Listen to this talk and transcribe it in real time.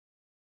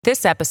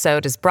This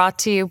episode is brought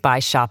to you by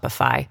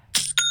Shopify.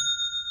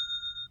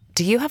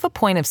 Do you have a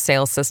point of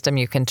sale system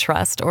you can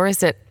trust, or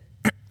is it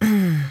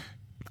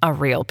a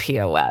real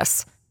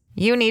POS?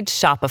 You need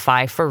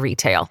Shopify for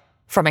retail.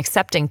 From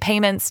accepting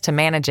payments to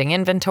managing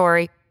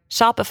inventory,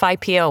 Shopify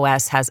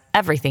POS has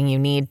everything you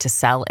need to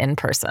sell in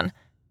person.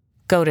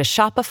 Go to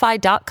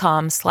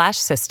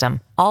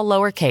shopify.com/system, all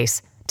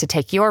lowercase, to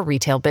take your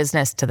retail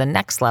business to the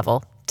next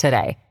level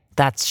today.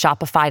 That's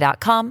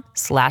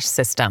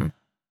shopify.com/system.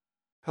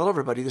 Hello,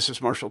 everybody. This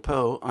is Marshall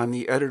Poe. I'm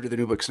the editor of the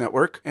New Books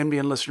Network.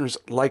 NBN listeners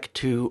like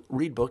to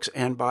read books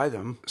and buy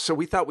them. So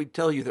we thought we'd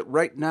tell you that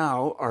right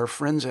now, our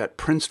friends at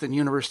Princeton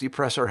University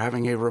Press are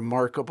having a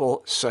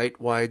remarkable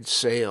site-wide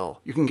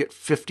sale. You can get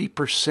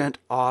 50%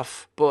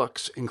 off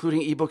books,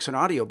 including ebooks and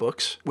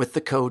audiobooks, with the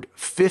code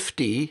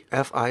 50,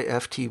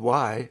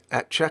 F-I-F-T-Y,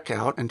 at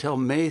checkout until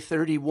May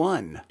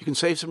 31. You can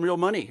save some real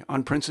money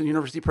on Princeton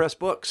University Press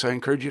books. I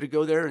encourage you to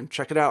go there and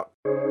check it out.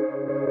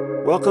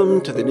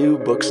 Welcome to the New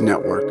Books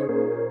Network.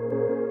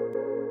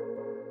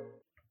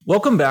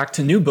 Welcome back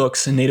to New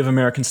Books in Native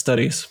American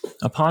Studies,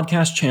 a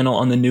podcast channel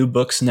on the New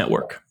Books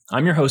Network.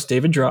 I'm your host,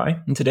 David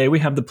Dry, and today we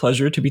have the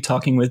pleasure to be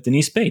talking with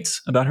Denise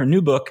Bates about her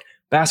new book,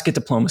 Basket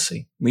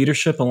Diplomacy,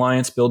 Leadership,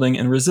 Alliance Building,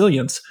 and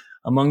Resilience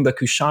Among the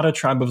Coushatta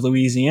Tribe of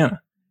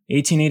Louisiana,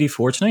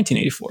 1884 to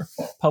 1984,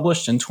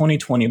 published in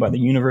 2020 by the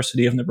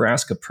University of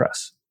Nebraska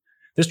Press.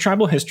 This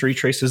tribal history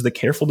traces the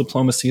careful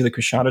diplomacy of the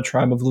Coushatta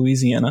Tribe of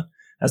Louisiana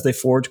as they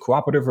forge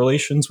cooperative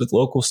relations with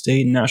local,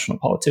 state, and national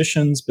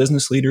politicians,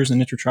 business leaders,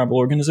 and intertribal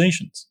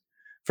organizations.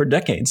 For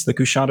decades, the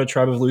Coushatta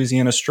Tribe of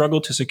Louisiana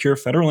struggled to secure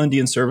federal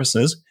Indian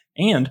services,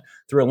 and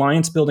through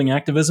alliance-building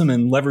activism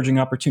and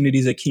leveraging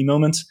opportunities at key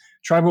moments,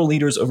 tribal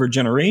leaders over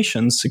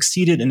generations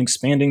succeeded in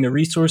expanding the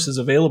resources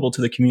available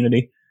to the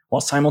community while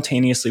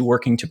simultaneously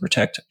working to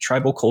protect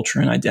tribal culture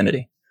and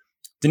identity.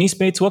 Denise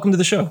Bates, welcome to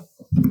the show.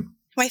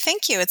 Why,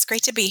 thank you. It's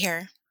great to be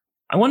here.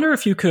 I wonder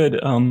if you could...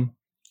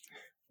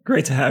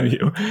 Great to have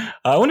you.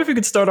 I wonder if you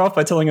could start off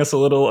by telling us a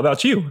little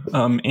about you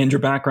and your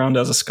background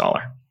as a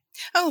scholar.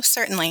 Oh,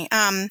 certainly.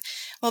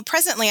 Well,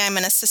 presently I'm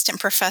an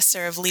assistant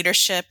professor of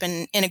leadership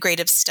and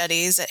integrative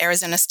studies at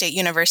Arizona State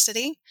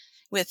University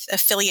with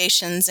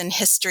affiliations in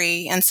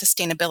history and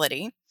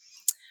sustainability.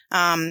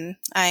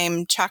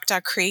 I'm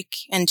Choctaw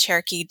Creek and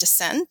Cherokee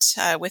descent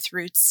with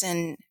roots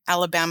in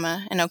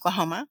Alabama and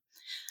Oklahoma.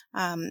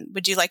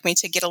 Would you like me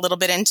to get a little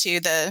bit into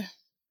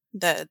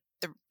the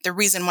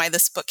reason why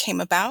this book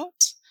came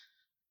about?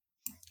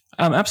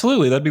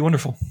 Absolutely. That'd be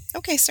wonderful.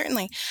 Okay,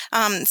 certainly.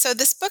 So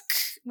this book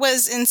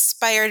was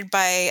inspired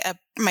by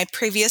my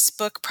previous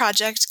book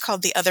project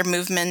called The Other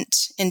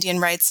Movement, Indian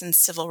Rights and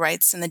Civil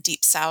Rights in the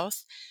Deep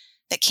South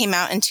that came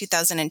out in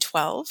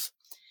 2012,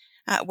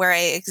 where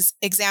I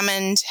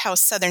examined how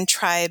Southern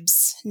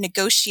tribes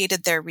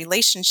negotiated their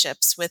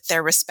relationships with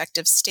their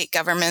respective state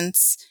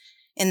governments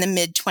in the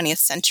mid-20th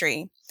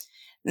century.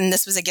 And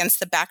this was against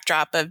the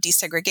backdrop of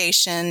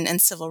desegregation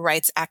and civil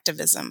rights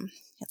activism,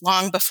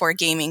 long before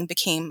gaming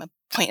became a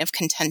point of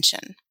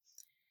contention.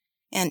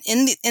 And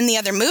in the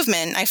Other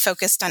Movement, I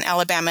focused on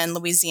Alabama and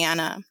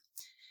Louisiana.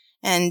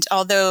 And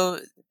although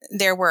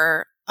there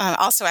were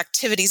also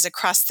activities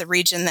across the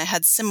region that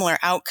had similar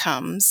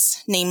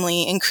outcomes,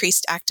 namely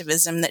increased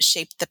activism that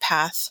shaped the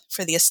path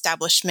for the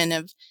establishment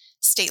of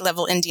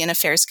state-level Indian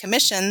Affairs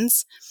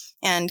commissions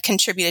and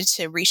contributed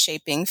to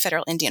reshaping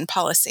federal Indian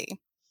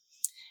policy.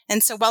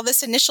 And so while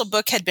this initial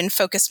book had been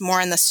focused more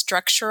on the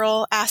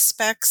structural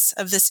aspects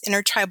of this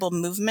intertribal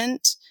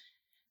movement,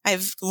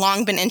 I've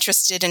long been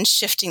interested in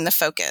shifting the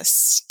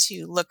focus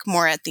to look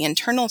more at the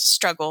internal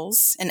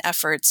struggles and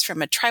efforts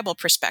from a tribal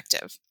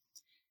perspective.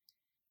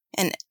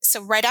 And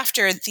so right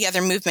after The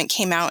Other Movement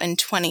came out in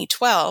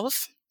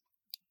 2012,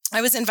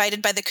 I was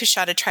invited by the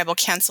Coushatta Tribal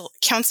Council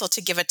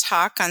to give a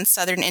talk on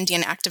Southern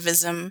Indian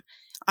activism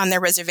on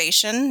their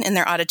reservation in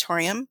their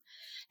auditorium.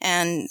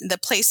 And the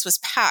place was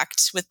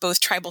packed with both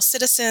tribal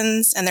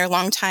citizens and their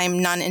longtime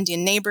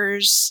non-Indian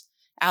neighbors,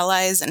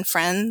 allies, and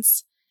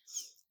friends.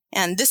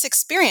 And this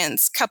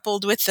experience,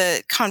 coupled with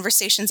the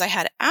conversations I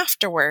had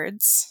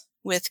afterwards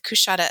with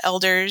Coushatta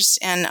elders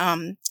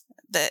and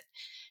the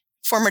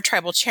former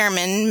tribal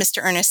chairman,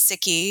 Mr. Ernest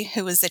Sickey,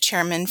 who was the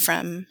chairman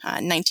from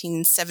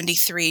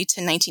 1973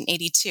 to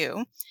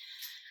 1982.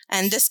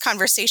 And this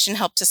conversation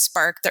helped to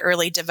spark the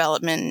early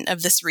development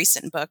of this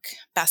recent book,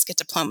 Basket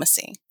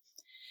Diplomacy.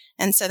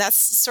 And so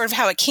that's sort of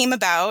how it came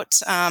about.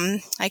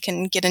 I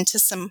can get into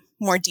some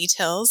more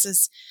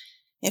details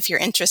if you're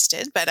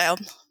interested, but I'll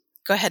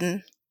go ahead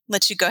and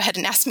let you go ahead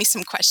and ask me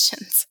some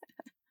questions.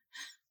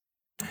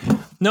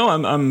 No,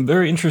 I'm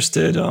very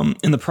interested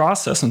in the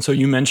process. And so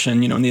you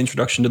mentioned, in the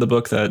introduction to the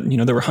book that,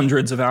 there were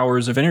hundreds of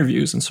hours of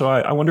interviews. And so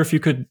I wonder if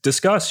you could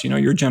discuss,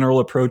 your general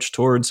approach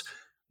towards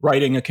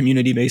writing a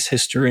community-based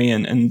history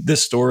and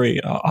this story,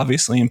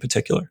 obviously, in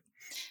particular.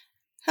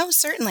 Oh,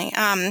 certainly.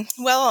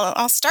 Well,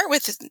 I'll start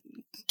with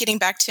getting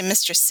back to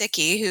Mr.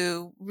 Sickey,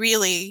 who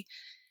really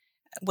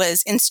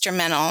was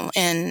instrumental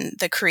in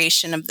the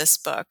creation of this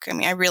book. I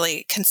mean, I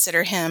really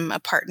consider him a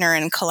partner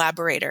and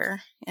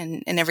collaborator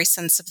in every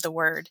sense of the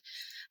word.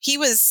 he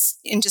was,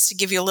 and just to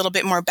give you a little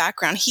bit more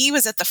background, he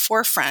was at the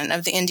forefront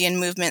of the Indian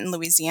movement in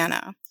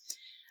Louisiana,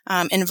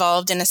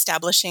 involved in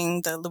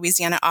establishing the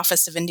Louisiana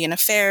Office of Indian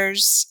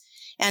Affairs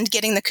and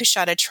getting the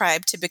Coushatta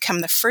tribe to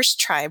become the first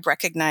tribe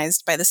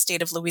recognized by the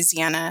state of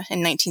Louisiana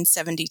in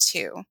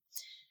 1972.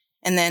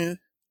 And then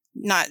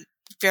not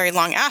very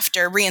long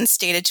after,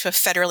 reinstated to a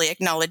federally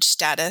acknowledged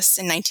status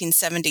in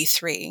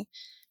 1973,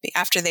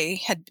 after they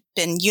had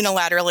been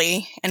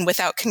unilaterally and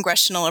without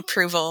congressional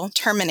approval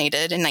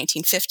terminated in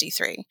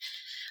 1953.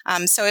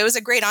 So it was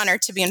a great honor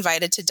to be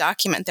invited to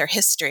document their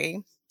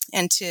history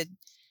and to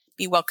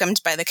be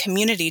welcomed by the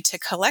community to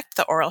collect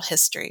the oral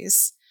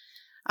histories.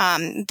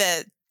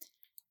 The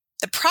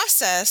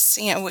process,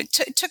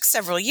 it took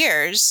several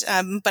years,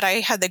 but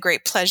I had the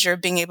great pleasure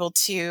of being able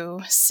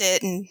to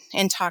sit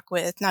and talk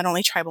with not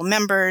only tribal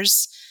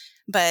members,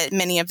 but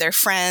many of their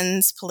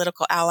friends,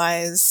 political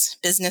allies,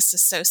 business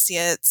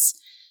associates.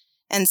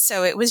 And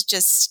so it was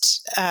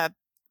just,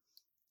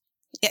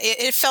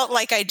 it felt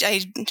like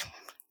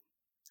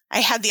I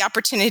had the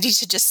opportunity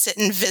to just sit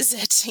and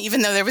visit,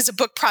 even though there was a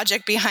book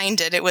project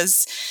behind it. It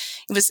was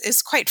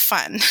quite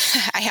fun,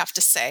 I have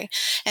to say.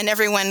 And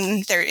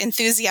everyone, their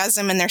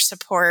enthusiasm and their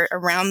support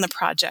around the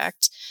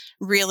project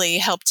really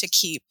helped to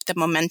keep the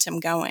momentum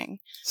going.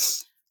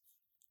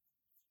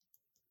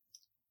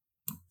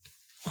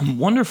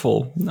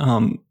 Wonderful.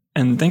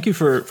 And thank you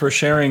for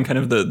sharing kind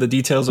of the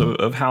details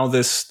of how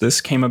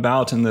this came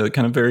about and the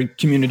kind of very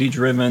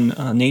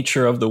community-driven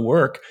nature of the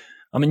work.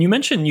 And you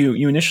mentioned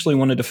you initially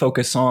wanted to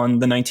focus on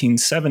the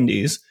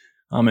 1970s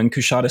and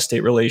Coushatta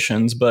state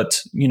relations,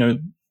 but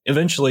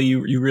eventually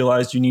you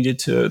realized you needed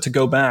to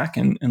go back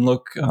and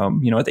look at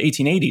the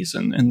 1880s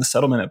and the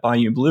settlement at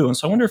Bayou Blue. And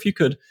so I wonder if you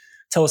could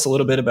tell us a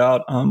little bit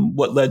about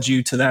what led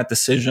you to that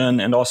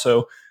decision, and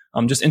also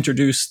just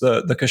introduce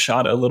the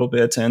Coushatta a little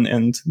bit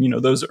and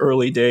those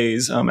early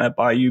days at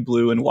Bayou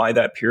Blue and why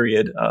that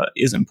period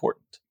is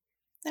important.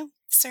 Oh,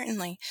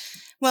 certainly.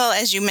 Well,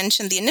 as you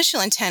mentioned, the initial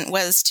intent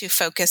was to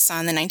focus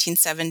on the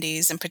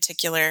 1970s, in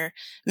particular,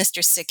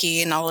 Mr.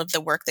 Sickey and all of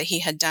the work that he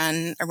had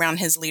done around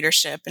his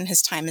leadership and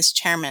his time as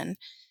chairman.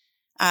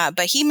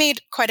 But he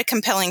made quite a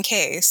compelling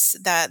case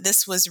that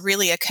this was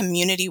really a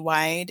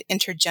community-wide,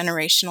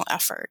 intergenerational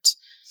effort.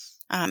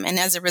 And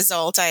as a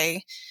result,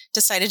 I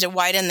decided to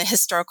widen the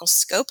historical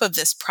scope of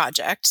this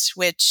project,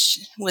 which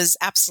was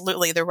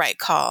absolutely the right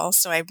call.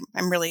 So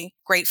I'm really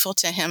grateful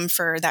to him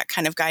for that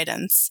kind of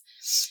guidance.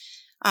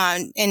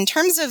 In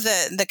terms of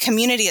the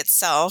community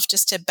itself,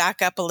 just to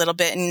back up a little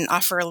bit and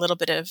offer a little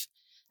bit of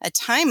a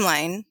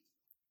timeline,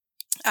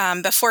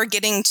 before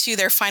getting to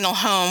their final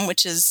home,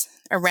 which is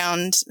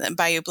around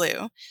Bayou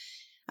Blue,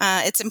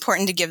 it's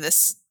important to give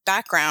this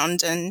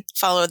background and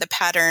follow the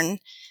pattern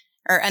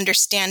or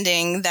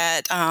understanding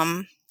that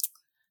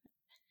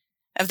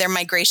of their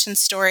migration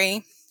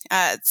story.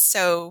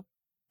 So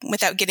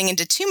without getting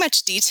into too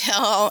much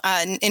detail,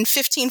 in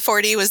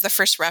 1540 was the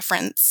first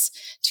reference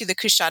to the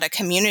Coushatta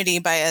community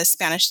by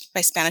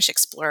Spanish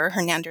explorer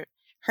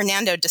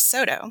Hernando de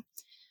Soto,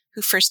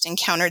 who first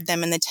encountered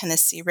them in the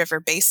Tennessee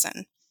River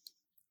Basin.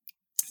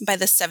 By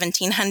the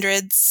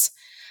 1700s,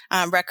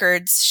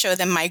 records show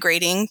them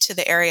migrating to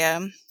the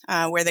area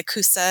where the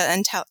Coosa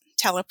and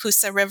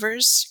Tallapoosa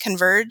rivers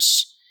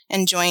converge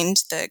and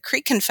joined the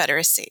Creek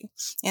Confederacy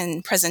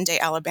in present-day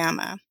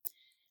Alabama,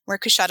 where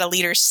Coushatta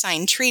leaders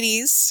signed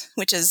treaties,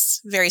 which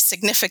is very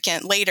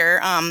significant later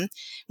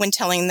when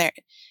telling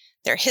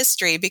their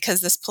history,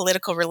 because this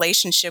political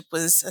relationship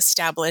was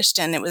established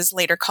and it was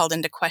later called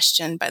into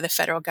question by the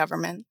federal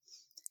government.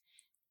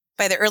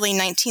 By the early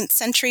 19th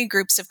century,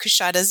 groups of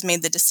Coushattas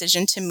made the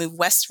decision to move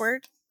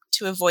westward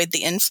to avoid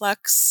the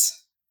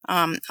influx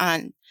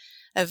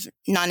of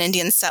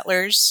non-Indian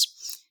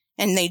settlers,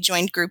 and they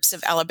joined groups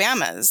of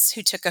Alabamas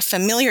who took a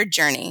familiar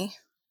journey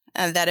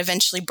that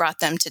eventually brought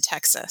them to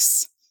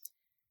Texas.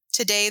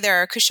 Today, there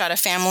are Coushatta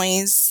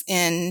families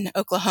in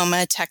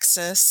Oklahoma,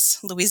 Texas,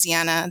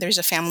 Louisiana. There's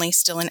a family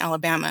still in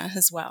Alabama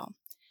as well.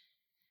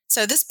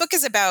 So this book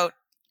is about,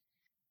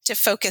 to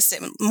focus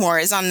it more,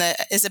 is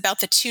about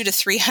the 200 to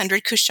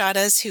 300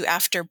 Coushattas who,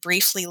 after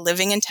briefly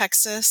living in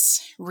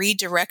Texas,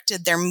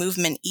 redirected their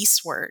movement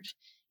eastward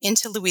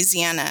into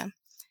Louisiana,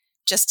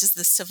 just as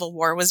the Civil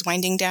War was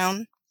winding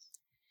down.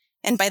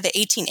 And by the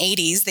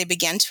 1880s, they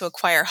began to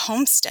acquire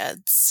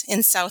homesteads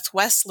in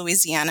southwest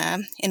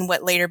Louisiana in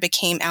what later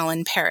became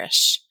Allen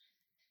Parish.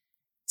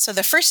 So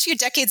the first few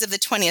decades of the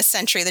 20th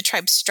century, the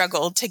tribe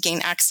struggled to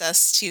gain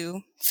access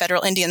to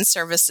federal Indian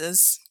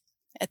services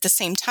at the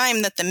same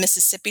time that the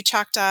Mississippi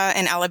Choctaw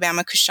and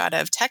Alabama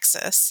Coushatta of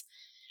Texas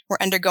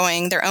were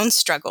undergoing their own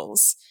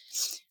struggles,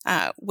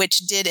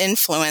 which did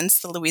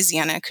influence the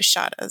Louisiana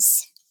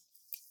Coushattas.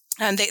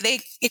 They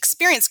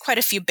experienced quite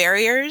a few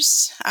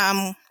barriers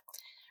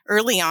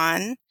early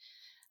on.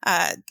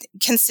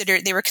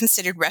 They were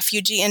considered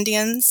refugee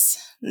Indians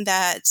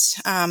that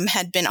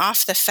had been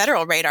off the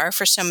federal radar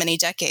for so many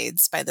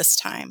decades by this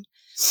time,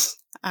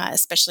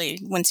 especially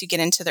once you get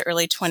into the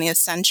early 20th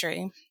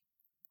century.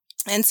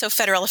 And so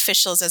federal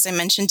officials, as I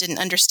mentioned, didn't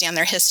understand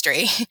their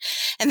history,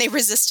 and they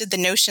resisted the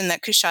notion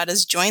that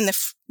Coushatta's joined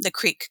the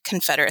Creek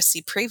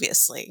Confederacy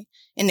previously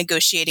in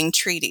negotiating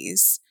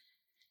treaties.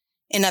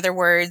 In other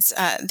words,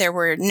 there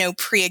were no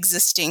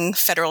pre-existing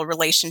federal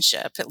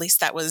relationship. At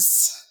least that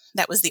was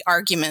the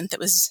argument that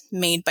was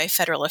made by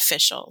federal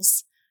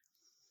officials.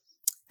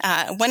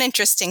 One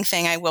interesting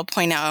thing I will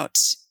point out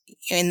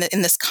in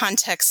this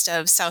context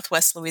of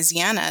Southwest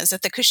Louisiana is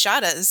that the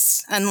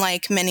Coushattas,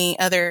 unlike many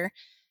other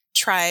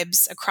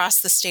tribes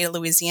across the state of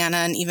Louisiana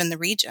and even the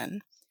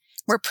region,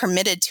 were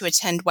permitted to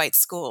attend white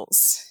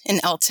schools in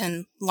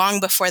Elton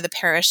long before the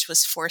parish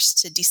was forced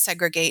to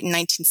desegregate in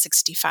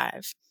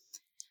 1965.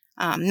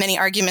 Many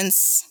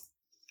arguments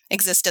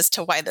exist as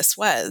to why this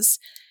was.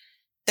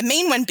 The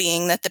main one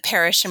being that the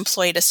parish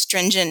employed a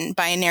stringent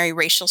binary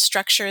racial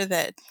structure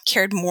that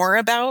cared more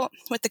about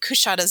what the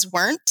Coushattas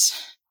weren't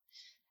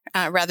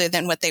rather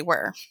than what they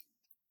were.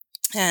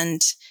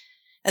 And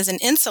as an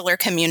insular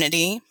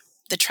community,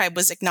 the tribe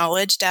was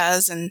acknowledged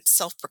as and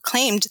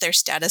self-proclaimed their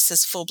status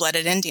as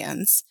full-blooded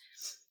Indians,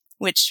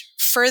 which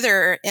was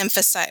further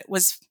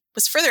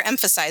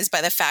emphasized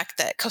by the fact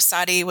that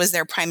Coushatta was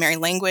their primary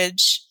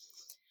language,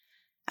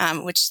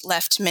 which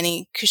left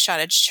many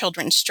Coushatta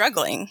children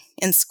struggling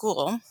in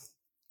school.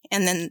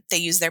 And then they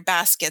used their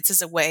baskets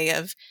as a way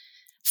of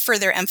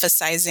further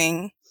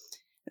emphasizing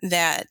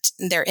that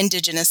their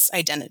indigenous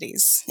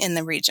identities in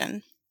the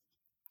region.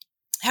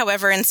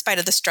 However, in spite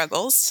of the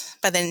struggles,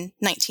 by the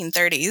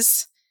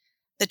 1930s,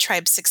 the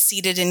tribe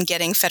succeeded in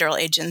getting federal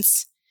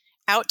agents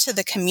out to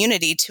the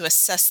community to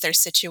assess their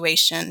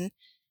situation,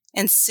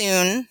 and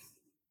soon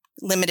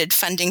limited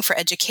funding for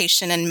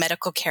education and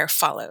medical care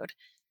followed.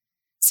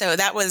 So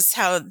that was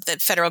how the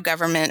federal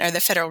government or the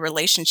federal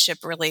relationship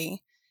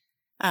really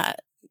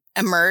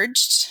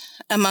emerged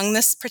among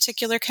this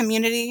particular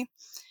community.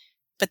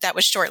 But that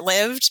was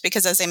short-lived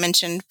because, as I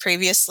mentioned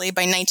previously,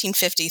 by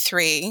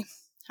 1953,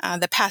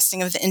 the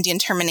passing of the Indian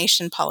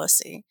termination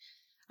policy,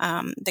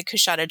 the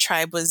Coushatta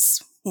tribe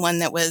was one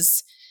that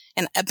was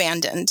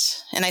abandoned.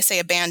 And I say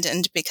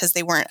abandoned because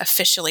they weren't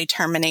officially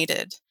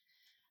terminated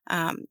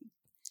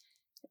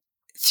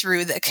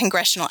through the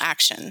congressional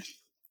action.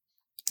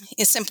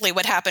 Simply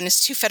what happened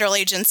is 2 federal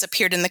agents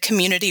appeared in the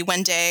community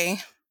one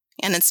day,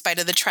 and in spite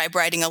of the tribe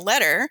writing a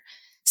letter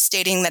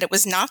stating that it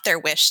was not their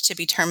wish to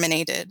be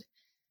terminated,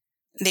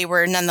 they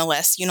were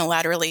nonetheless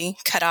unilaterally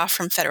cut off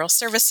from federal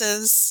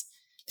services.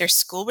 Their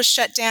school was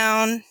shut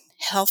down,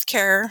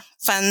 healthcare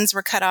funds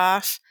were cut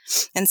off,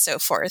 and so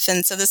forth.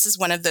 And so this is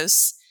one of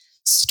those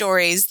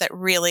stories that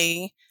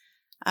really,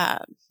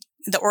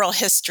 the oral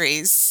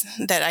histories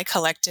that I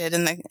collected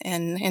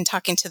and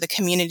talking to the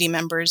community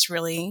members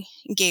really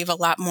gave a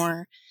lot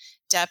more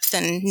depth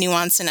and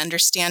nuance and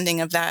understanding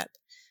of that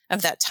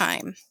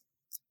time.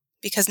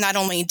 Because not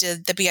only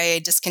did the BIA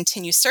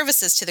discontinue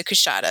services to the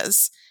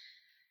Coushattas,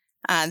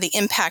 the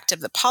impact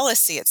of the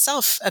policy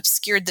itself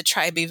obscured the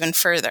tribe even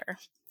further.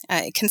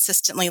 It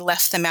consistently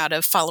left them out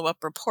of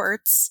follow-up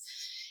reports,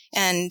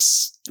 and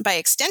by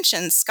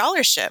extension,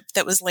 scholarship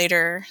that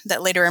later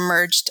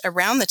emerged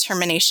around the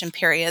termination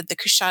period. The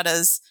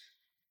Coushattas,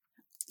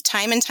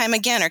 time and time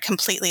again, are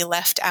completely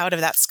left out of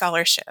that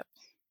scholarship.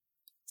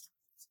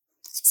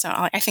 So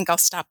I think I'll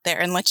stop there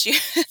and let you.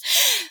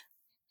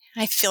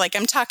 I feel like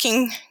I'm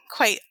talking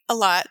quite a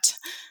lot.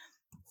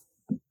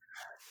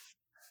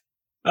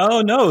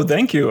 Oh no,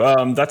 thank you.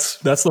 That's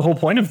the whole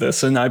point of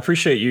this, and I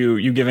appreciate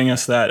you giving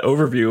us that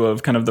overview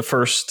of kind of the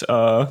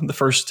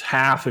first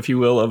half, if you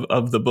will,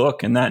 of the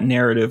book and that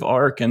narrative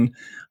arc. And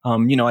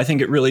I think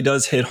it really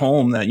does hit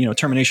home that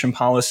termination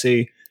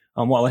policy,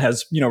 while it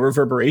has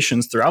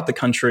reverberations throughout the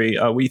country,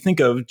 we think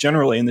of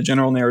generally in the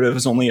general narrative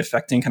as only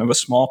affecting kind of a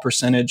small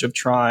percentage of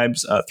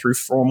tribes through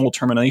formal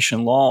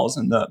termination laws,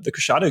 and the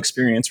Coushatta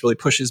experience really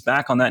pushes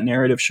back on that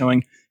narrative,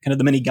 showing kind of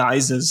the many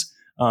guises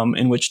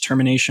in which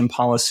termination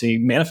policy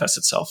manifests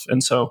itself.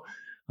 And so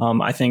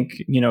I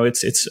think,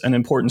 it's an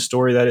important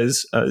story that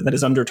is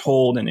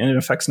undertold, and it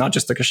affects not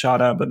just the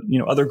Coushatta, but,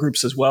 other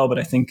groups as well. But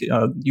I think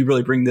you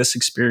really bring this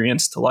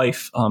experience to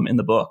life in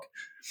the book.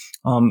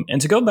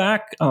 And to go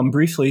back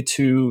briefly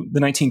to the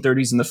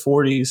 1930s and the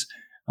 40s,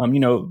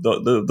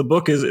 the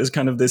book is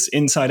kind of this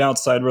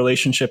inside-outside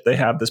relationship. They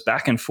have this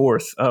back and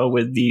forth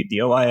with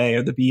the OIA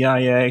or the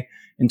BIA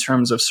in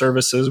terms of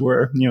services,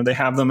 where they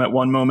have them at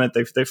one moment,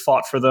 they've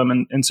fought for them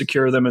and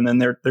secure them, and then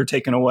they're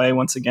taken away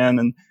once again,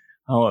 and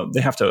they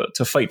have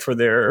to fight for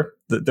their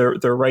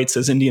rights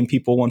as Indian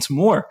people once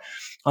more.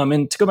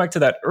 And to go back to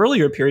that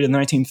earlier period in the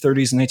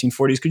 1930s and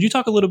 1940s, could you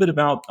talk a little bit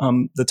about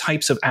the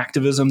types of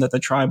activism that the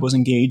tribe was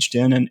engaged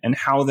in, and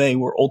how they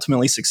were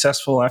ultimately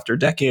successful after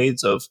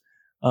decades of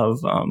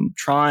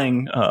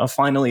trying,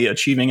 finally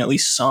achieving at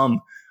least some,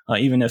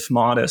 even if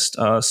modest,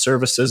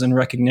 services and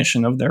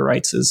recognition of their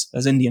rights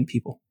as Indian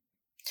people?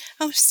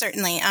 Oh,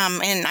 certainly.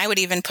 And I would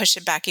even push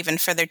it back even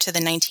further to the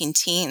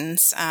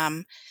 19-teens,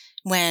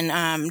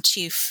 when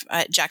Chief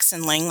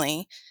Jackson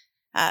Langley,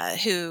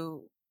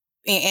 who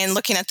and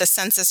looking at the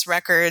census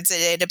records,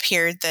 it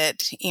appeared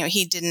that,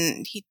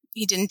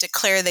 he didn't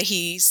declare that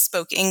he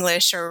spoke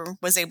English or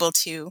was able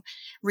to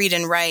read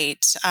and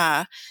write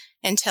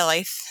until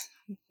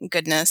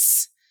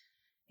goodness.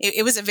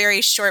 It was a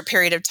very short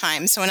period of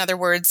time. So in other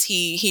words,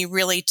 he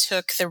really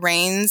took the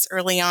reins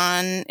early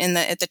on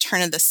at the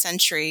turn of the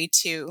century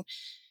to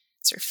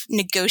sort of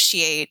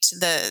negotiate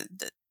the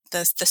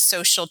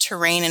social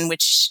terrain in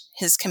which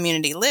his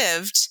community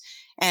lived.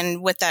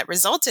 And what that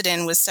resulted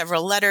in was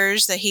several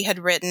letters that he had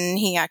written.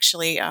 He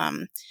actually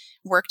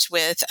worked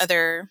with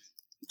other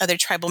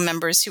tribal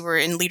members who were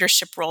in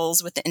leadership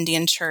roles with the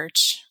Indian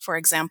Church, for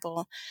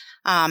example.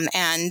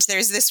 And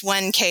there's this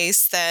one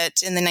case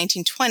that in the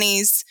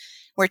 1920s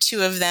where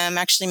two of them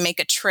actually make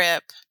a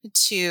trip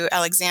to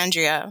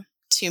Alexandria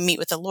to meet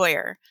with a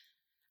lawyer,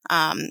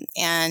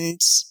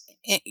 and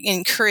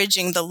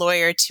encouraging the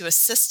lawyer to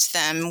assist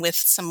them with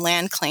some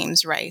land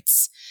claims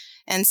rights.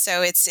 And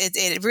so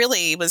it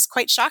really was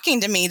quite shocking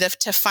to me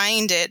to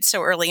find it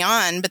so early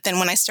on. But then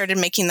when I started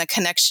making the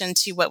connection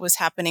to what was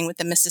happening with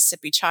the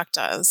Mississippi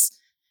Choctaws,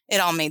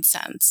 it all made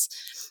sense.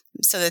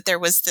 So that there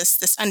was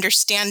this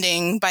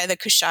understanding by the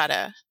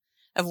Coushatta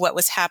of what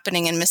was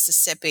happening in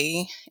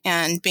Mississippi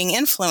and being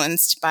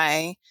influenced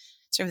by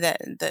sort of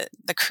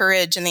the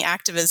courage and the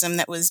activism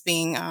that was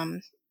being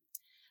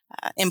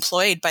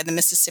employed by the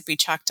Mississippi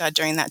Choctaw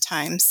during that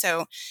time.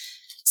 So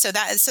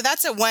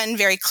that's a one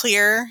very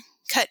clear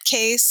cut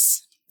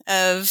case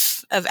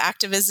of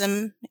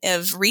activism,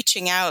 of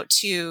reaching out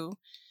to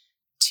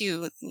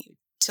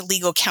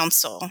legal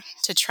counsel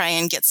to try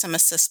and get some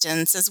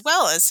assistance, as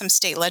well as some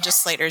state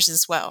legislators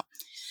as well.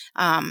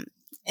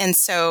 And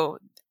so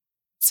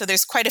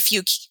there's quite a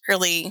few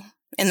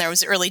in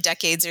those early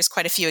decades, there's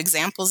quite a few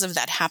examples of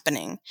that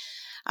happening.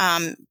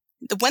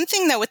 The one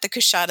thing, though, with the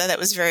Coushatta that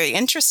was very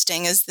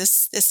interesting is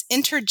this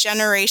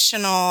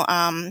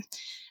intergenerational,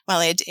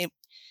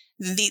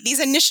 these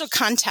initial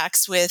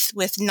contacts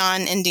with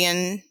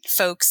non-Indian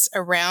folks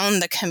around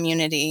the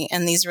community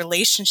and these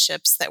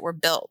relationships that were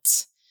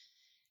built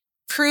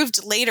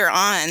proved later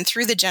on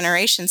through the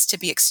generations to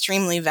be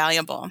extremely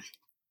valuable.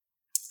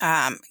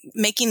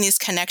 Making these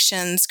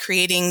connections,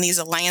 creating these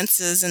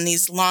alliances and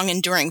these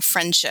long-enduring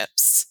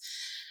friendships.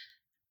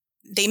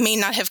 They may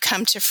not have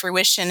come to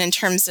fruition in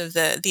terms of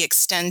the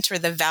extent or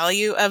the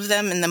value of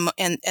them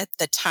and at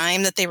the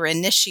time that they were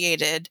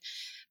initiated,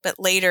 but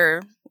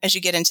later, as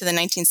you get into the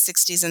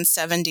 1960s and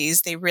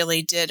 70s, they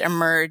really did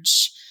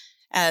emerge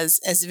as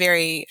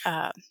very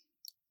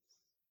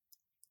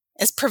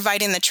as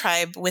providing the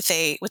tribe with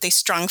a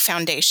strong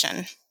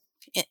foundation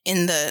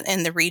in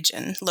the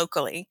region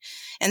locally.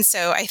 And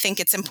so I think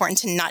it's important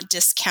to not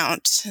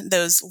discount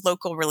those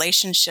local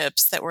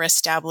relationships that were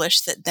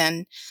established that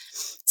then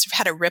sort of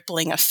had a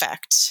rippling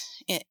effect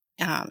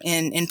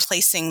in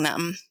placing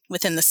them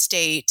within the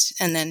state,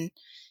 and then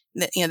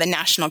the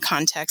national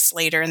context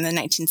later in the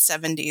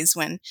 1970s,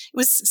 when it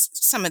was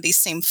some of these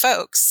same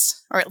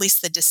folks, or at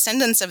least the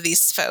descendants of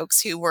these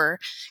folks, who were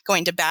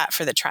going to bat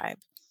for the tribe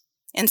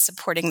and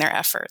supporting their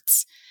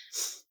efforts.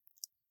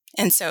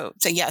 And so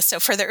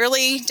for the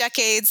early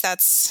decades,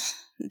 that's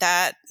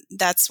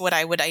what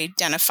I would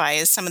identify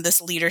as some of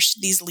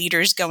these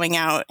leaders going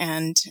out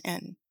and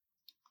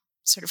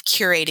sort of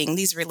curating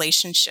these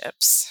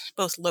relationships,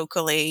 both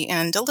locally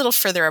and a little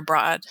further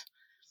abroad.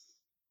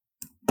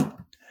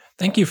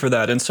 Thank you for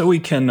that. And so we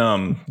can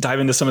dive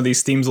into some of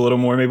these themes a little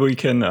more. Maybe we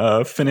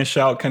can finish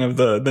out kind of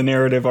the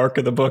narrative arc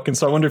of the book. And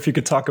so I wonder if you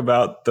could talk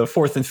about the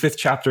fourth and fifth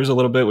chapters a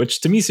little bit,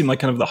 which to me seem like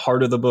kind of the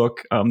heart of the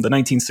book, the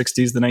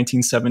 1960s, the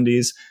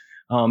 1970s,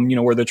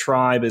 where the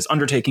tribe is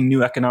undertaking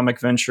new economic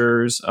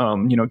ventures,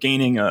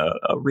 gaining a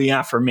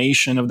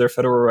reaffirmation of their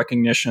federal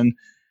recognition.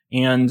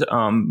 And,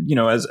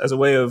 as a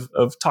way of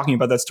talking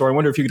about that story, I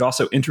wonder if you could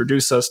also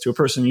introduce us to a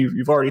person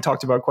you've already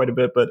talked about quite a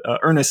bit, but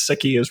Ernest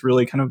Sickey is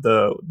really kind of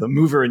the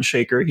mover and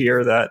shaker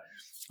here that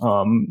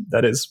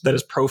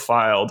is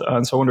profiled.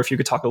 And so I wonder if you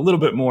could talk a little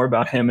bit more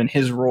about him and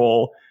his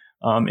role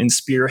in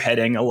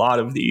spearheading a lot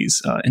of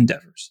these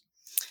endeavors.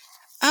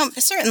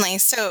 Certainly.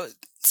 So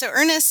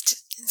Ernest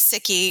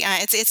Sickey,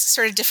 it's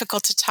sort of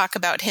difficult to talk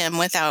about him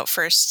without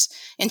first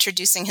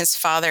introducing his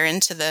father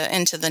into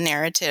the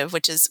narrative,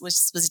 which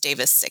was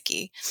Davis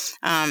Sickey.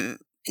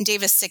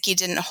 Davis Sickey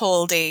didn't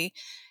hold an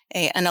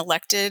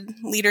elected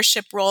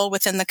leadership role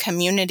within the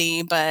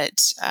community,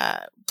 but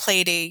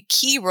played a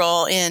key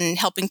role in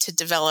helping to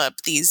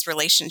develop these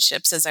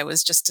relationships, as I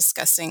was just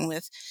discussing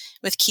with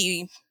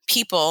key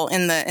people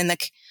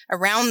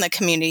around the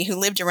community, who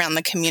lived around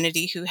the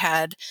community, who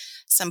had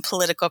some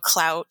political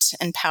clout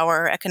and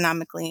power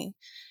economically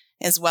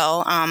as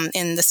well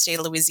in the state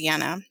of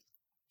Louisiana.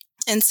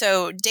 And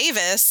so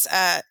Davis,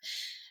 I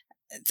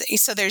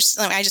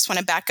just want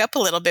to back up a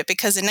little bit,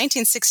 because in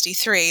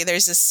 1963,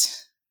 there's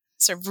this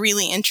sort of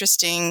really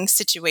interesting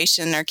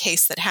situation or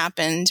case that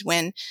happened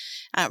when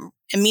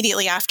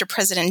immediately after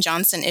President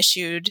Johnson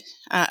issued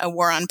a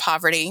war on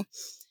poverty,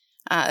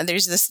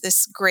 there's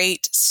this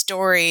great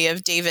story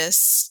of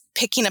Davis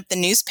picking up the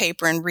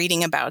newspaper and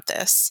reading about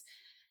this.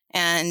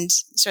 and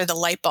sort of the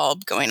light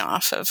bulb going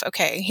off of,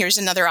 okay, here's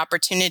another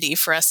opportunity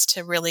for us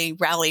to really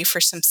rally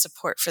for some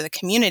support for the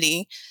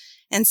community.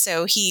 And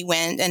so he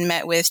went and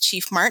met with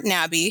Chief Martin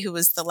Abbey, who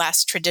was the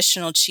last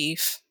traditional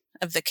chief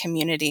of the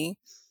community,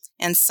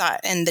 and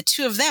the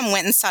two of them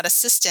went and sought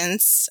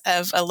assistance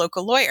of a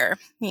local lawyer.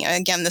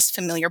 Again, this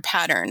familiar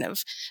pattern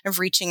of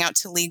reaching out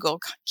to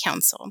legal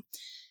counsel.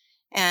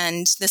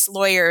 And this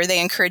lawyer, they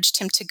encouraged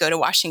him to go to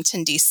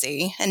Washington,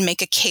 D.C. and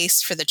make a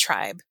case for the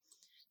tribe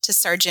to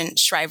Sergeant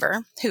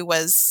Shriver, who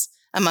was,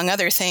 among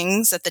other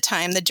things, at the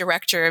time, the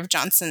director of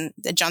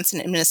the Johnson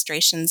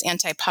administration's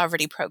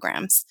anti-poverty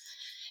programs.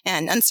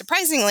 And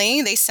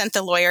unsurprisingly, they sent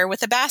the lawyer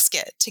with a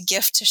basket to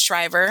gift to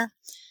Shriver.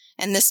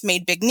 And this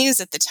made big news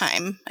at the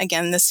time.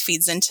 Again, this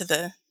feeds into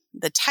the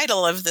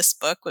title of this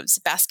book, was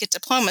Basket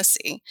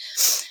Diplomacy.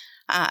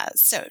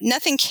 So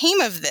nothing came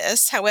of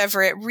this.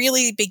 However, it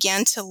really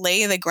began to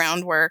lay the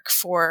groundwork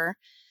for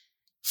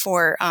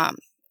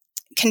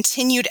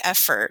continued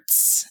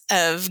efforts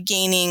of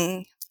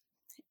gaining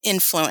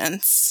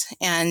influence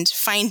and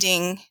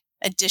finding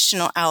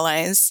additional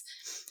allies.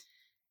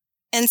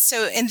 And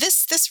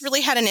this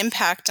really had an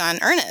impact on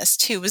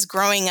Ernest, who was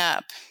growing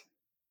up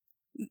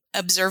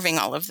observing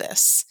all of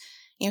this.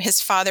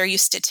 His father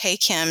used to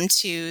take him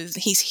to,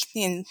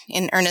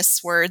 in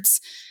Ernest's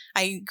words,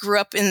 I grew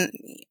up in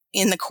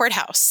the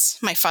courthouse.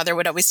 My father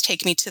would always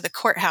take me to the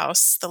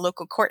courthouse, the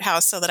local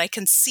courthouse, so that I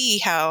can see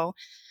how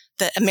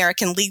the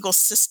American legal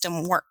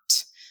system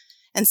worked,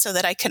 and so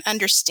that I could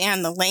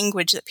understand the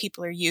language that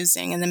people are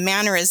using and the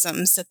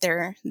mannerisms that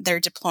they're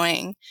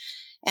deploying.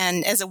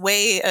 And as a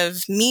way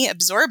of me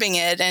absorbing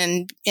it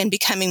and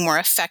becoming more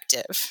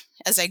effective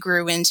as I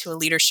grew into a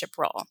leadership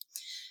role.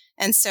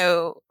 And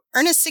so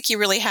Ernest Sickey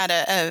really had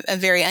a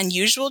very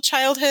unusual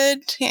childhood.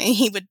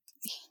 He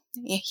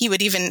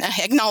would even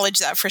acknowledge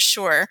that for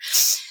sure.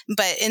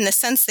 But in the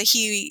sense that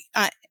he,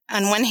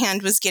 on one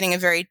hand, was getting a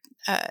very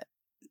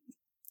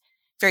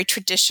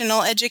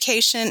traditional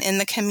education in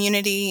the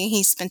community.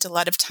 He spent a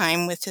lot of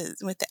time with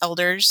the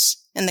elders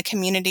in the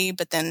community.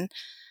 But then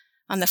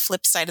on the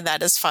flip side of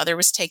that, his father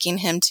was taking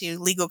him to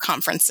legal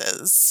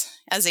conferences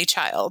as a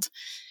child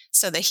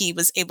so that he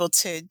was able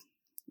to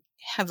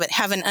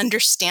have an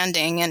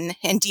understanding and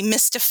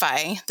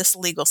demystify this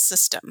legal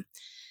system.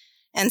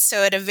 And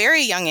so at a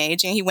very young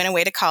age, he went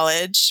away to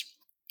college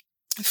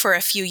for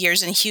a few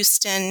years in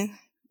Houston,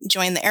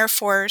 joined the Air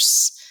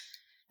Force,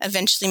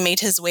 eventually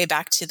made his way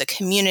back to the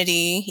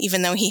community.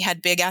 Even though he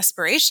had big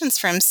aspirations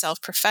for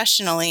himself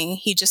professionally,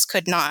 he just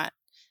could not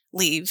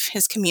leave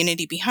his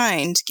community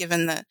behind,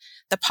 given the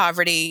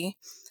poverty.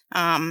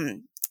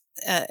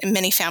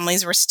 Many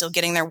families were still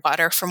getting their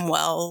water from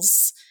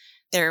wells.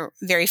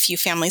 Very few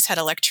families had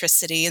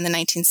electricity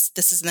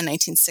this is in the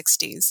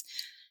 1960s,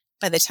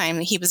 by the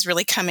time he was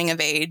really coming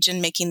of age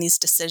and making these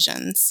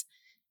decisions.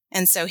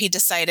 And so he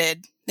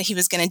decided that he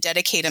was going to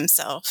dedicate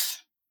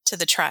himself to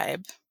the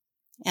tribe.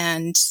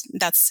 And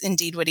that's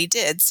indeed what he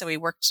did. So he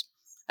worked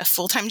a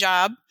full-time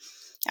job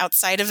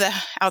outside of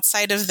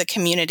the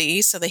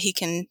community so that he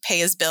can pay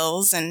his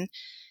bills. And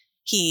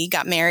he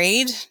got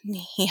married.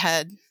 He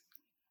had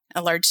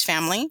a large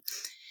family.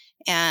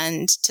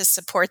 And to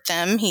support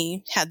them,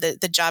 he had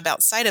the job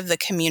outside of the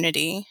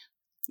community.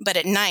 But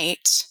at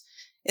night,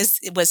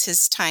 it was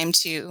his time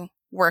to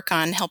work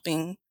on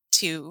helping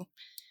to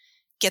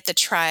get the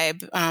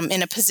tribe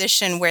in a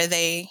position where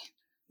they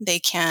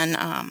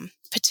can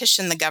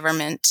petition the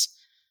government,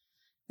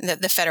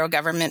 the federal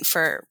government,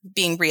 for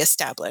being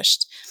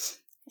reestablished.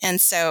 And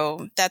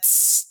so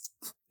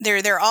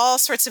there are all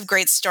sorts of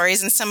great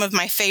stories, and some of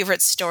my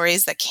favorite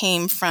stories that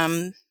came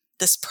from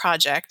this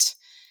project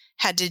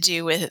had to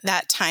do with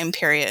that time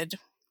period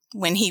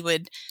when he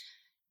would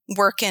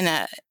work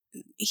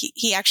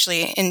he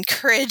actually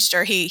encouraged,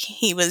 or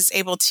he was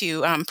able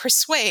to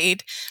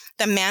persuade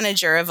the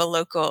manager of a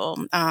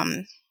local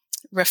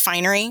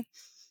refinery,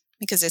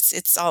 because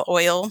it's all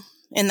oil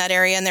in that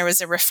area. And there was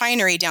a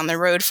refinery down the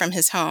road from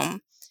his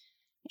home.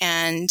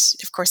 And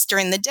of course,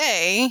 during the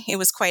day, it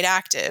was quite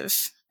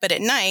active. But at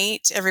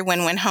night,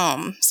 everyone went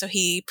home. So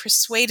he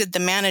persuaded the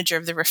manager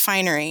of the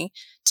refinery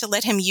to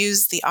let him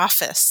use the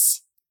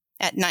office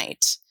at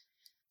night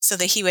so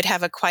that he would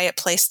have a quiet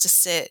place to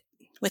sit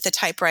with a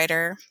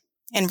typewriter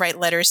and write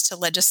letters to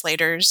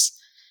legislators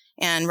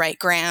and write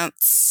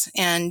grants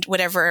and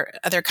whatever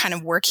other kind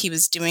of work he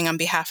was doing on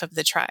behalf of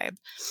the tribe.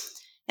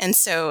 And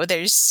so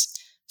there's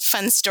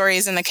fun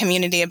stories in the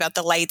community about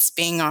the lights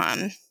being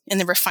on in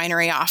the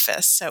refinery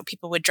office. So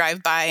people would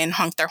drive by and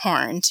honk their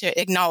horn to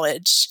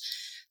acknowledge,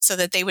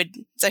 they would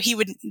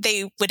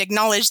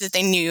acknowledge that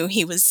they knew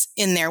he was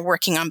in there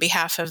working on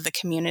behalf of the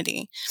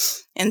community.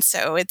 And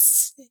so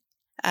it's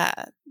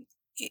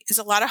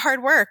a lot of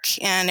hard work,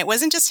 and it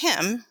wasn't just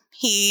him.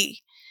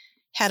 He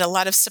had a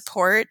lot of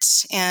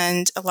support,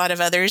 and a lot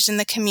of others in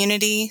the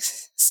community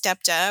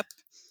stepped up,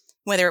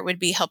 whether it would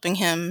be helping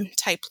him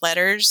type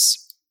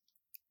letters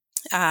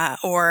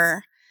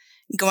or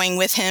going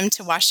with him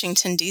to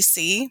Washington,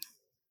 D.C.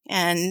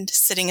 and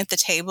sitting at the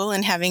table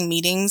and having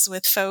meetings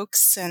with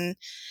folks. And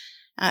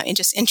and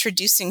just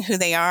introducing who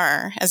they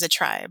are as a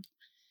tribe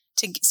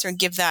to sort of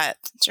give that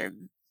sort of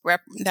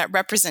that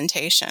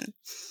representation.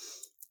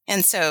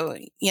 And so,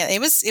 yeah,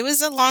 it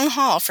was a long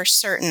haul for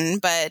certain,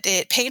 but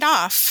it paid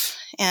off.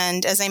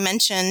 And as I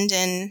mentioned,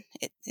 it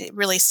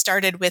really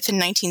started with in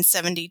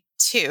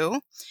 1972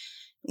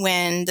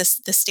 when the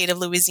state of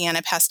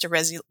Louisiana passed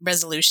a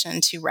resolution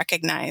to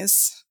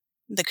recognize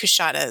the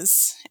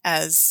Coushattas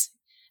as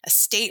a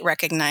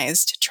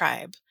state-recognized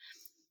tribe.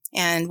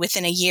 And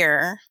within a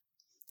year,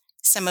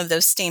 some of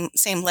those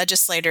same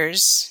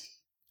legislators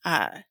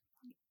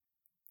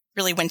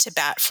really went to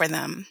bat for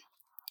them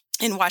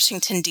in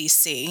Washington,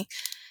 D.C.,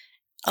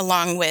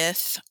 along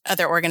with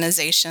other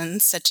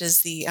organizations such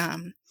as the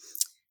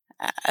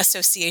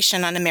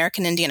Association on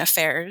American Indian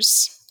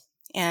Affairs.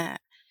 And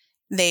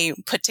they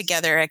put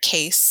together a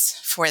case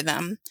for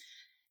them.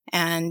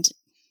 And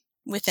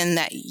within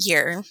that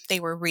year, they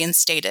were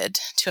reinstated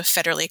to a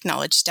federally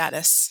acknowledged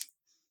status.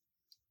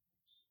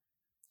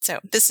 So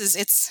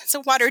it's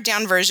a watered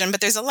down version,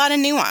 but there's a lot of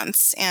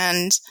nuance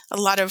and a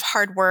lot of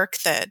hard work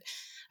that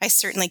I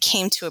certainly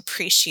came to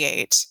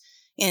appreciate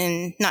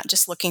in not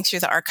just looking through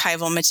the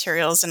archival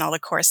materials and all the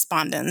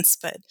correspondence,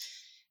 but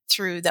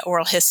through the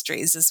oral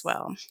histories as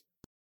well.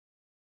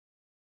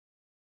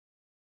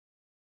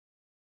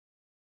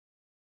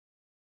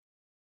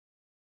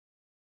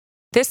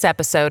 This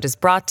episode is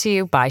brought to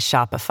you by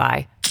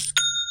Shopify.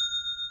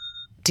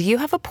 Do you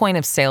have a point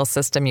of sale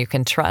system you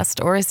can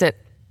trust, or is it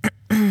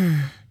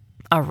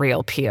a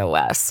real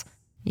POS?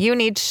 You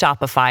need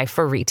Shopify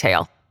for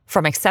retail.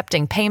 From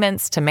accepting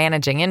payments to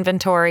managing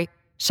inventory,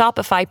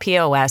 Shopify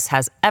POS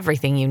has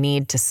everything you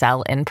need to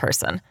sell in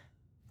person.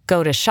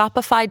 Go to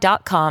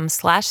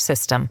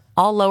shopify.com/system,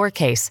 all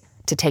lowercase,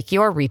 to take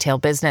your retail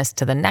business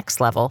to the next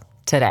level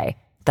today.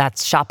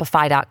 That's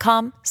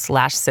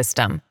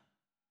shopify.com/system.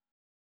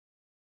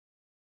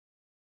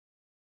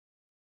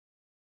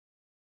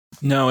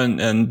 No,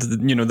 and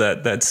you know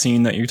that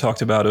scene that you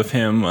talked about of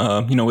him,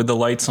 with the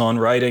lights on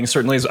writing,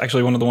 certainly is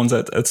actually one of the ones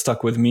that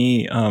stuck with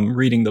me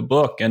reading the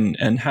book,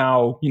 and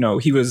how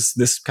he was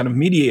this kind of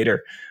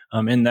mediator,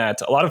 in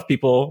that a lot of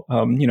people,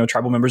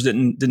 tribal members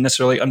didn't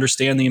necessarily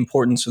understand the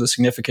importance or the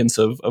significance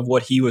of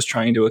what he was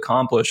trying to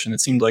accomplish, and it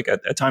seemed like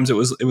at times it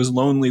was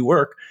lonely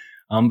work,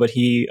 but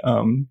he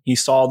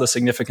saw the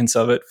significance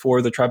of it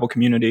for the tribal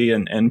community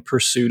and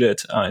pursued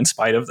it in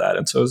spite of that,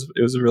 and so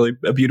it was really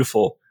a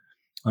beautiful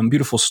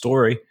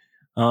story.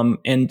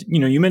 And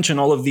you mentioned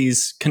all of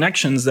these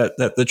connections that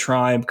the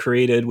tribe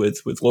created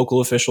with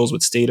local officials,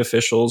 with state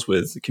officials,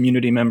 with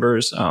community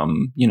members,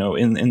 in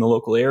the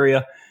local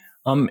area.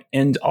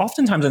 And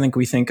oftentimes I think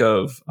we think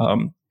of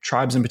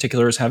tribes in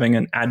particular as having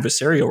an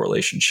adversarial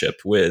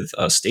relationship with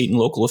state and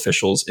local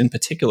officials in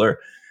particular.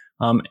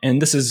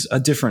 And this is a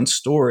different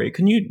story.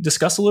 Can you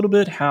discuss a little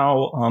bit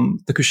how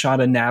the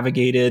Coushatta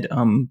navigated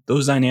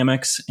those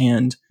dynamics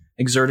and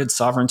exerted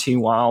sovereignty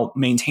while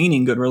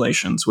maintaining good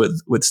relations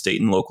with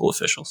state and local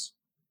officials?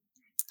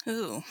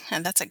 Ooh,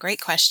 and that's a great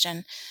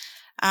question.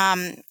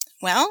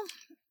 Well,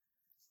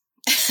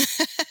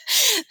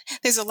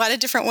 there's a lot of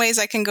different ways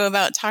I can go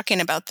about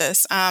talking about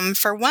this.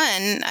 For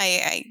one,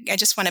 I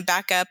just want to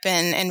back up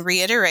and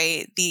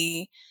reiterate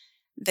the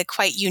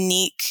quite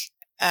unique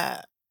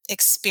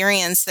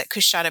experience that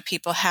Coushatta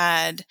people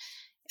had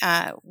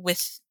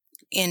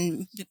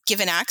in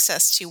given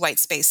access to white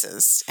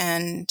spaces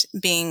and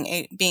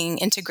being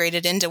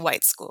integrated into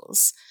white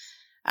schools.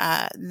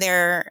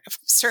 There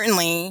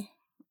certainly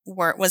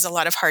was a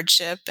lot of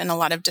hardship and a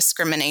lot of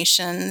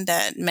discrimination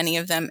that many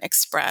of them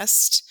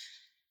expressed,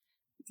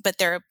 but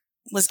there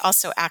was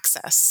also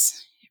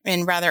access,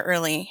 and rather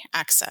early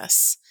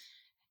access,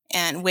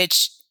 and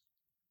which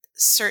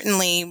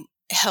certainly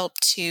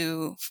helped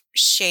to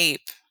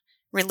shape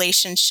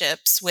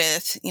relationships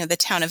with the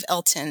town of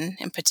Elton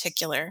in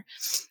particular,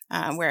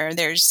 where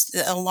there's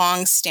a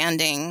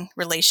long-standing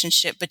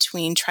relationship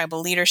between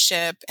tribal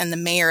leadership and the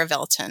mayor of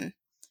Elton.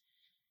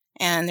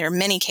 And there are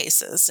many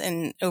cases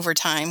over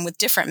time with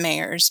different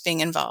mayors being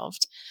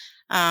involved.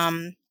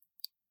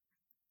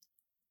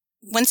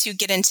 Once you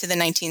get into the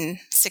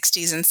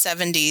 1960s and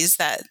 70s,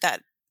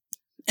 that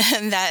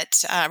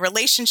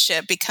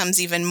relationship becomes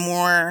even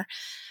more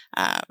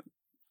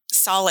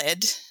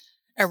solid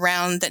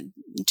around the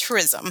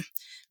tourism,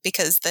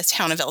 because the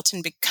town of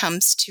Elton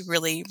becomes to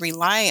really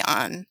rely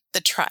on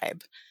the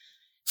tribe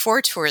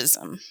for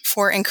tourism,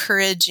 for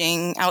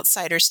encouraging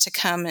outsiders to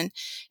come and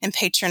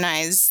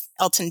patronize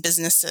Elton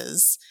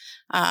businesses.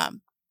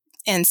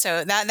 And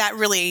so that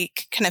really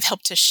kind of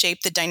helped to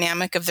shape the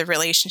dynamic of the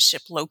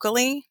relationship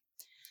locally.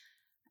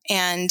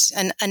 And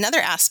another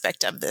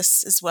aspect of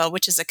this as well,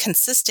 which is a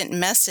consistent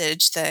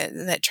message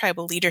that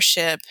tribal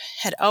leadership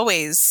had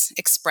always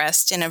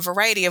expressed in a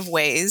variety of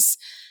ways.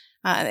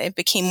 It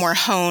became more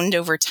honed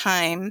over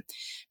time.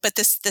 But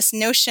this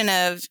notion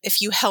of,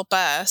 if you help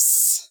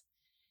us,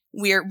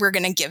 we're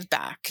going to give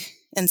back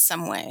in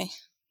some way.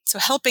 So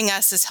helping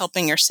us is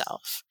helping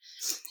yourself.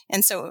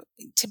 And so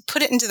to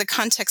put it into the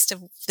context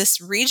of this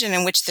region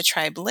in which the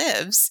tribe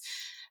lives,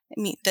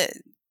 I mean,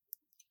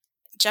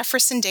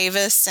 Jefferson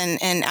Davis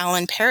and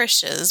Allen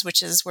parishes,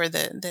 which is where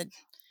the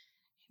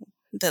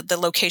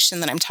location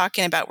that I'm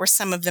talking about, were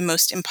some of the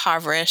most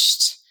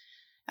impoverished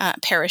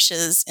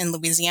parishes in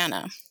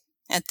Louisiana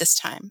at this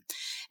time.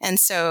 And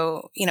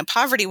so,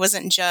 poverty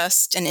wasn't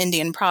just an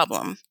Indian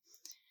problem.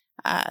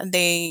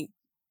 They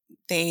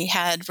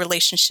had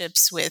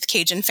relationships with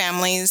Cajun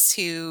families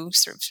who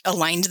sort of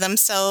aligned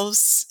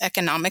themselves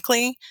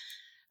economically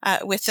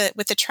with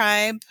the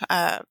tribe.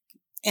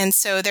 And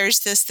so there's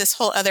this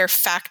whole other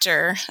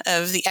factor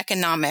of the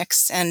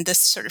economics and this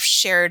sort of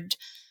shared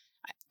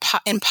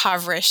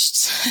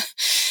impoverished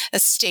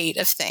state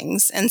of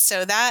things. And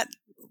so that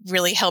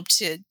really helped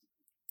to,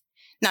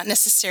 not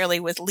necessarily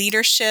with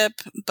leadership,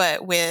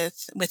 but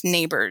with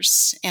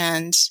neighbors.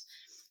 And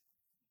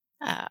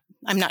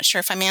I'm not sure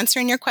if I'm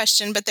answering your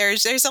question, but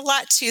there's a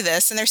lot to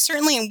this. And there's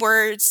certainly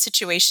were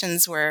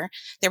situations where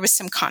there was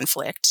some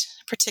conflict,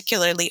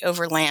 particularly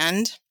over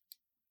land,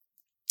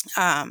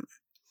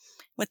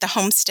 with the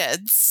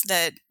homesteads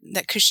that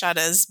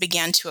Coushatta's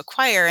began to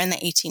acquire in the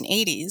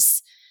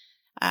 1880s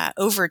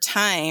over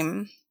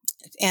time.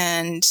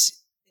 And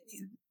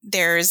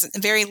there's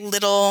very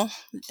little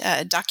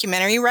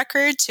documentary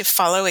record to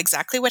follow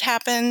exactly what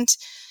happened.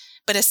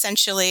 But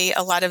essentially,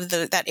 a lot of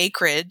that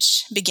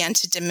acreage began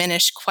to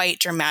diminish quite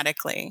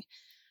dramatically,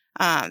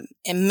 and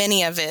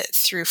many of it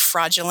through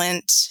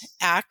fraudulent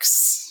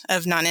acts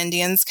of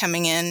non-Indians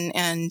coming in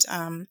and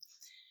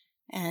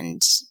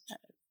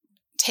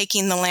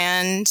taking the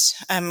land.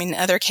 In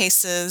other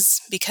cases,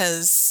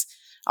 because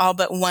all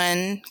but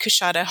one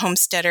Coushatta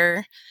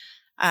homesteader,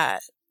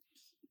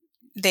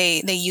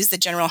 they used the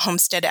General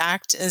Homestead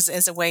Act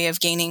as a way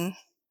of gaining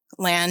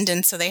land,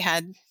 and so they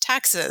had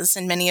taxes,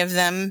 and many of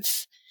them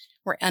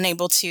were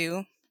unable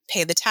to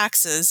pay the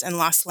taxes and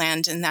lost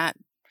land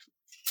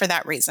for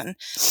that reason.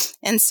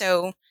 And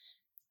so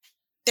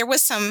there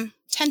was some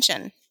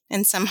tension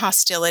and some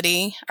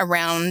hostility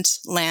around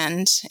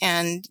land,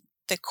 and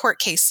the court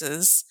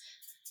cases.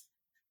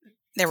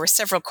 There were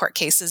several court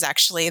cases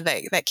actually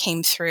that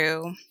came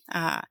through.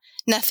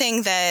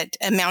 Nothing that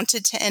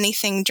amounted to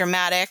anything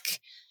dramatic,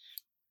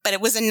 but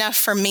it was enough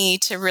for me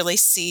to really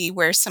see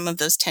where some of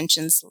those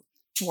tensions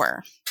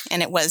were,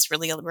 and it was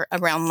really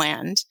around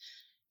land.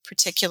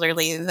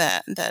 Particularly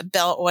the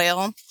Bell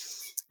oil,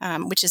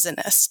 which is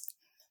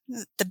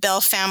the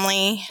Bell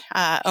family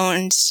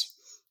owned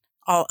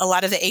a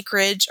lot of the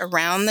acreage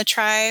around the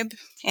tribe,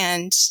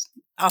 and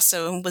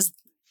also was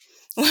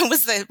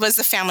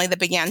the family that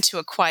began to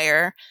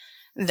acquire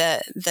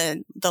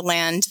the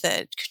land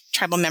that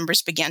tribal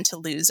members began to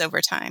lose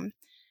over time.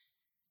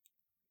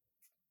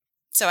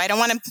 So I don't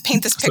want to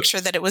paint this picture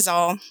that it was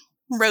all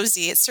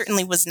rosy. It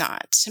certainly was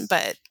not,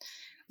 but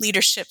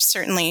leadership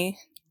certainly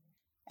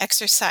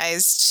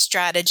exercised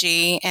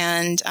strategy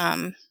and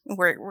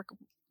were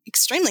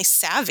extremely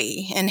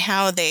savvy in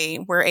how they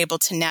were able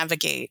to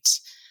navigate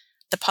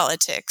the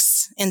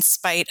politics in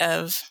spite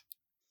of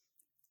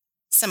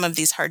some of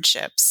these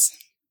hardships.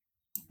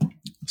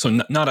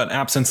 So not an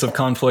absence of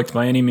conflict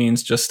by any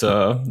means, just,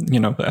 as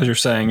you're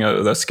saying,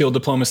 the skilled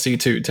diplomacy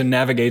to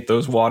navigate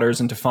those waters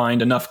and to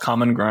find enough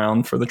common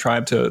ground for the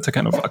tribe to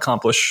kind of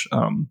accomplish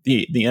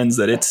the ends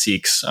that it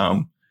seeks.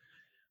 And,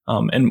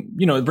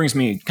 it brings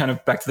me kind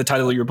of back to the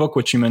title of your book,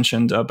 which you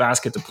mentioned,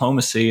 Basket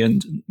Diplomacy.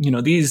 And,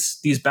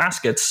 these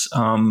baskets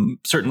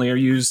certainly are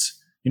used,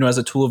 as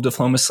a tool of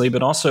diplomacy,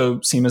 but also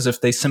seem as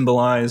if they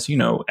symbolize,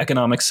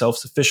 economic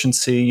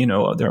self-sufficiency,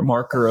 they're a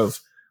marker of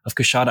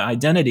Coushatta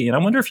identity. And I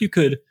wonder if you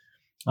could,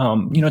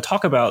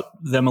 talk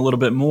about them a little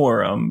bit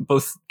more,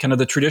 both kind of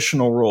the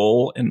traditional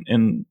role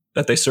in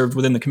that they served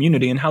within the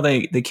community and how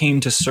they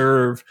came to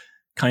serve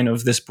kind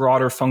of this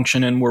broader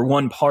function and were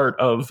one part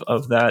of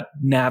that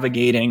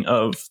navigating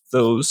of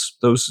those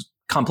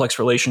complex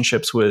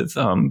relationships with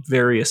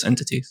various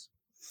entities.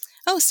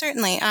 Oh,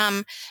 certainly.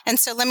 And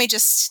so let me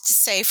just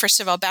say, first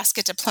of all,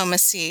 basket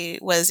diplomacy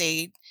was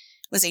a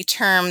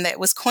term that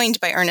was coined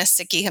by Ernest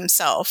Sickey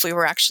himself. We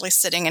were actually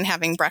sitting and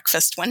having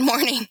breakfast one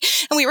morning,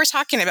 and we were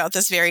talking about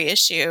this very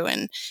issue.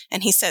 And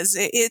he says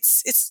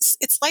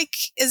it's like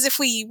as if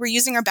we were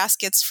using our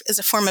baskets as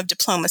a form of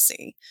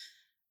diplomacy.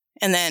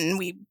 And then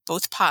we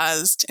both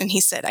paused, and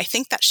he said, "I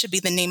think that should be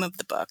the name of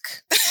the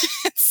book."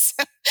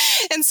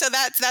 So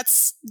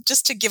that's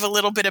just to give a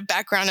little bit of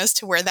background as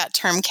to where that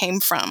term came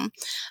from.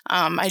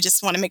 I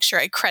just want to make sure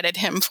I credit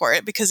him for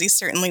it, because he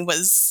certainly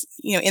was,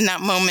 in that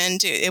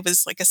moment, it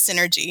was like a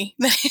synergy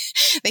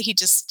that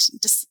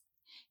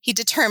he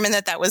determined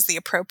that was the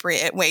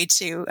appropriate way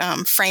to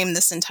frame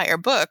this entire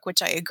book,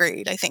 which I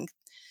agreed. I think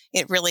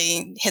it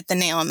really hit the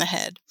nail on the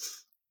head.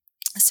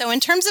 So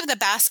in terms of the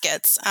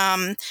baskets,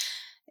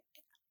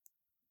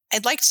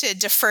 I'd like to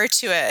defer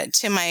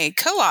to my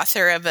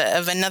co-author of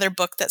another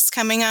book that's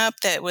coming up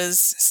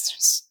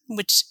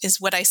which is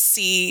what I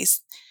see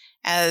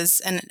as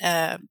an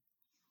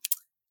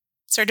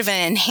sort of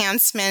an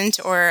enhancement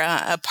or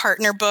a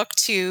partner book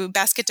to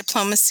Basket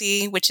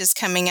Diplomacy, which is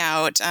coming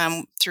out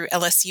through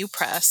LSU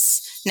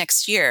Press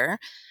next year.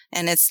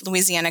 and it's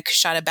Louisiana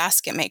Coushatta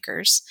Basket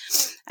Makers.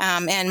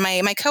 And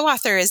my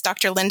co-author is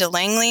Dr. Linda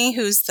Langley,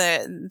 who's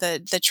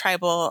the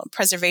tribal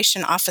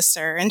preservation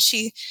officer. And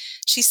she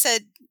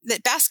said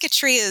that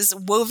basketry is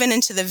woven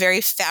into the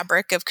very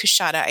fabric of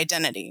Coushatta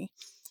identity,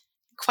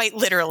 quite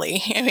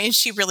literally. I mean,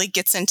 she really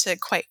gets into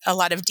quite a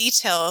lot of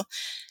detail.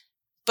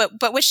 But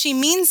what she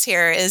means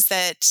here is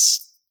that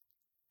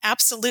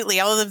absolutely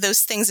all of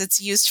those things it's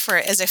used for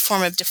as a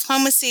form of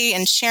diplomacy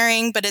and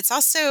sharing, but it's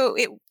also,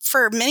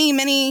 for many,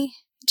 many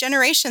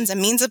generations, a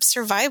means of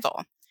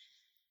survival.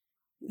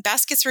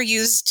 Baskets were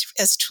used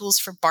as tools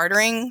for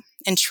bartering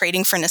and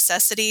trading for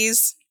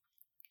necessities.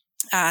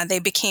 They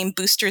became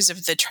boosters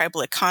of the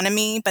tribal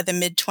economy by the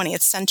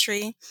mid-20th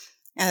century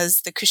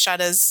as the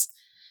Coushattas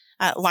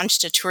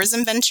launched a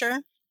tourism venture.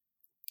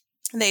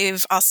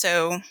 They've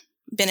also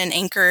been an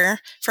anchor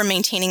for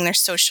maintaining their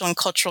social and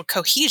cultural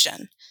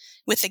cohesion,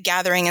 with the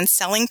gathering and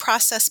selling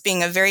process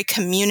being a very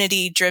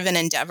community-driven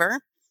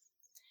endeavor.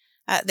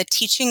 The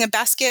teaching of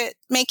basket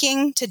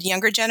making to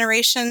younger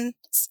generations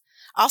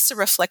also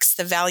reflects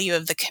the value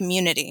of the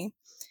community.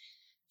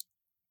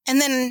 And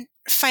then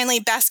finally,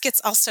 baskets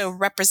also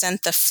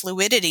represent the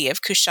fluidity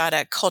of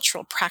Coushatta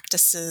cultural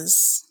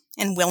practices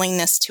and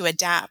willingness to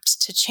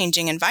adapt to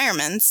changing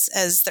environments,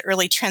 as the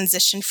early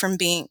transition from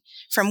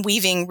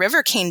weaving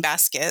river cane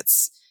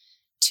baskets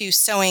to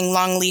sewing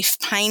longleaf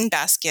pine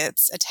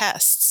baskets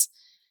attests,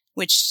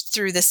 which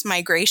through this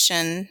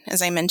migration,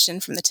 as I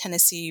mentioned, from the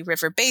Tennessee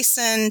River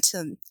Basin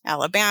to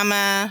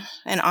Alabama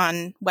and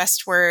on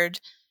westward,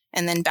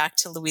 and then back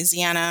to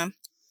Louisiana,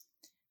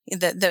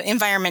 the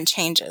environment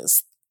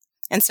changes.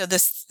 And so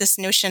this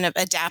notion of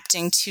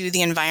adapting to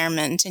the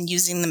environment and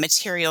using the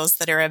materials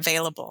that are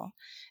available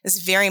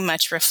is very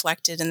much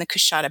reflected in the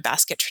Coushatta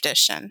basket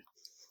tradition.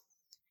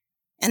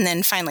 And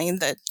then finally,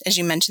 as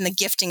you mentioned, the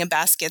gifting of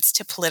baskets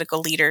to political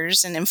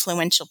leaders and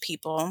influential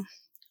people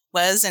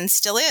was and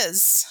still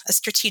is a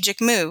strategic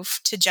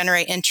move to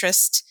generate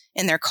interest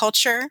in their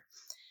culture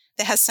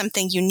that has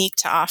something unique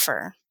to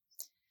offer,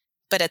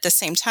 but at the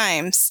same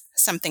time,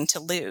 something to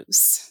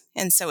lose.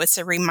 And so it's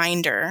a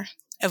reminder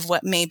of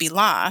what may be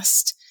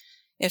lost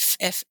if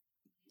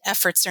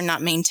efforts are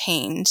not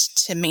maintained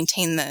to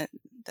maintain the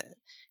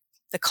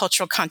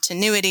cultural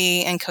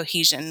continuity and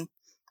cohesion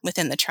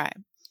within the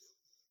tribe.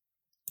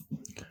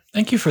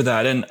 Thank you for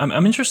that. And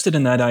I'm interested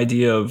in that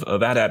idea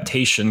of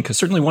adaptation, because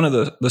certainly one of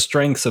the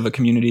strengths of a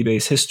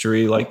community-based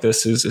history like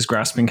this is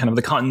grasping kind of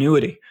the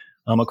continuity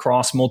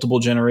across multiple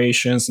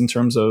generations in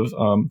terms of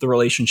the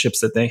relationships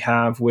that they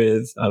have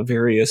with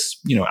various,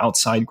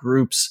 outside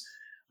groups.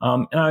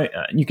 And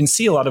you can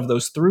see a lot of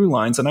those through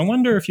lines. And I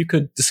wonder if you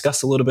could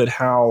discuss a little bit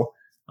how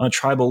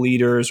tribal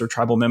leaders or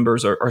tribal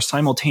members are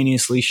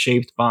simultaneously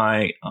shaped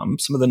by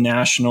some of the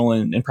national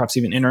and perhaps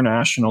even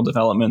international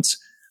developments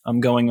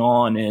going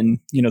on in,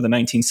 the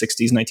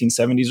 1960s,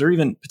 1970s, or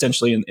even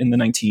potentially in the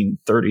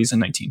 1930s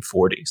and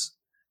 1940s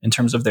in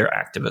terms of their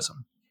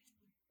activism.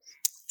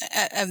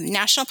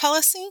 National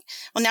policy?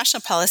 Well,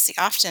 national policy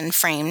often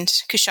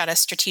framed Coushatta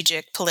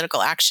strategic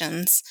political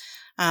actions.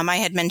 I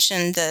had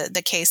mentioned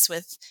the case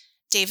with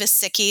Davis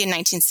Sickey in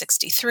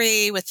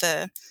 1963 with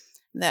the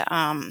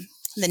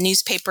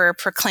newspaper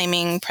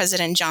proclaiming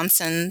President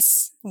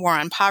Johnson's war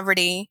on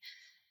poverty.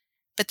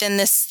 But then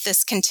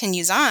this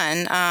continues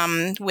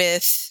on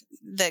with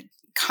the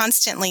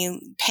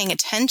constantly paying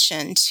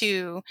attention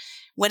to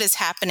what is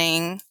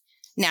happening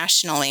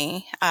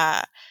nationally,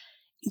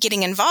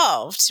 getting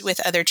involved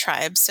with other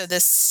tribes. So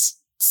this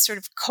sort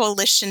of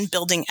coalition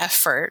building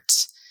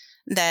effort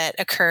that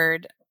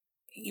occurred.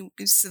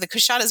 So the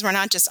Coushattas were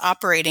not just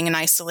operating in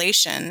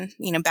isolation,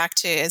 back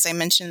to, as I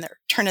mentioned, the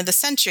turn of the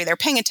century. They're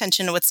paying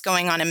attention to what's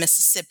going on in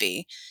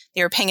Mississippi.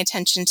 They were paying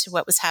attention to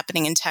what was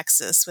happening in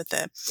Texas with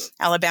the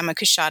Alabama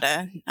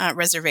Coushatta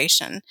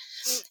reservation.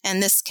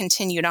 And this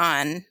continued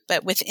on.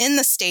 But within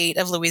the state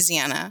of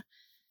Louisiana,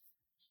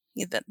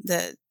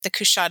 the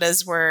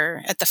Coushattas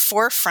were at the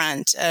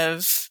forefront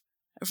of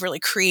really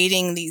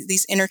creating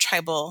these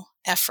intertribal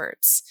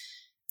efforts.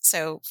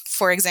 So,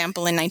 for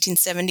example, in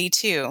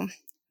 1972,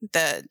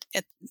 the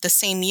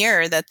same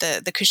year that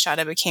the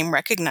Coushatta became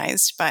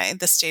recognized by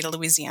the state of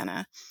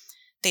Louisiana,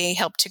 they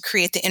helped to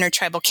create the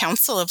Intertribal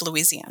Council of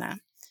Louisiana,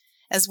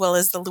 as well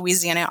as the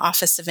Louisiana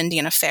Office of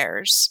Indian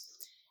Affairs,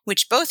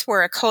 which both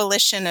were a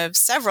coalition of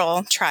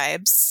several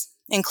tribes,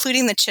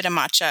 including the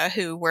Chitimacha,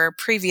 who were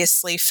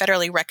previously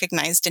federally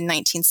recognized in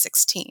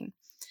 1916.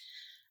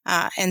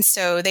 And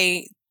so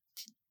they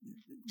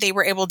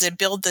were able to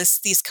build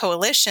these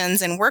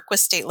coalitions and work with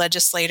state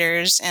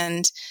legislators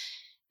and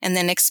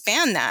then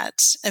expand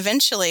that,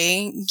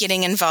 eventually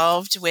getting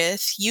involved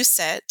with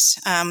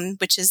USET,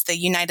 which is the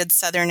United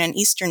Southern and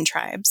Eastern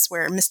Tribes,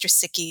 where Mr.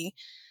 Sickey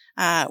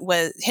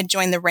had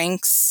joined the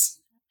ranks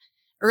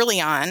early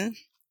on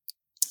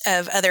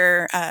of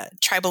other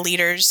tribal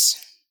leaders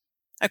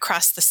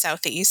across the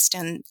Southeast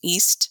and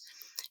East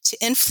to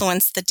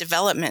influence the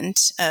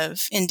development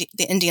of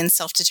the Indian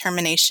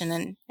Self-Determination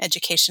and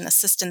Education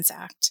Assistance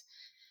Act.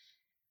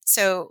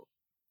 So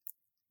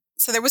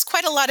there was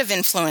quite a lot of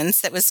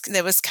influence that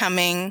was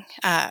coming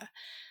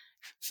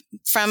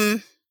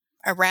from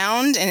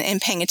around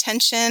and paying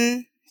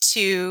attention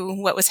to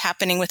what was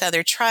happening with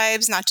other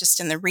tribes, not just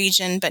in the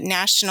region, but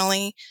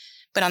nationally.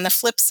 But on the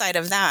flip side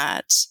of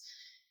that,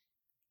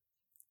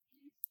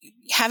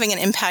 having an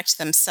impact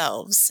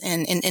themselves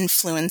in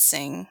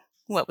influencing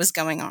what was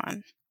going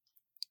on.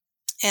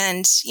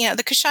 And,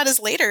 the Coushatta's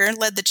later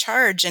led the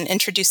charge in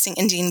introducing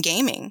Indian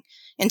gaming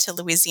into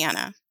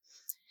Louisiana,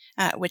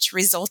 which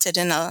resulted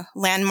in a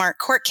landmark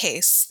court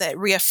case that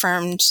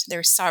reaffirmed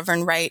their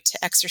sovereign right to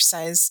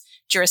exercise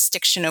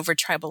jurisdiction over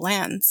tribal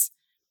lands.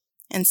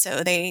 And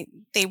so they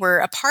were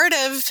a part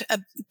of a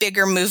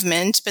bigger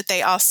movement, but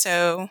they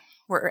also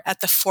were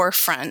at the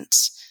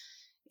forefront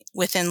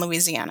within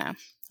Louisiana,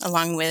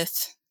 along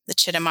with the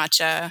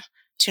Chitimacha,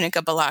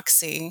 Tunica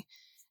Biloxi,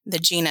 the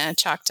Jina,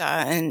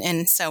 Choctaw,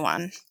 and so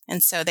on.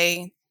 And so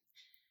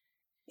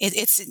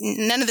it's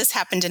none of this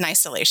happened in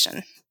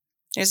isolation.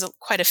 There's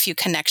quite a few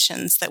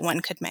connections that one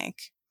could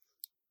make.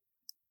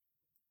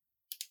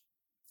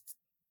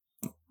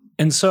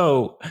 And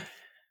so,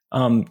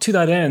 to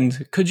that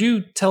end, could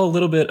you tell a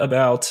little bit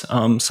about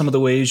some of the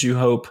ways you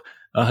hope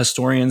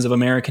historians of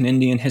American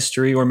Indian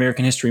history or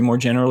American history more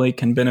generally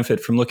can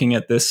benefit from looking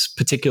at this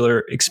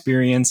particular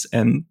experience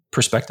and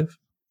perspective?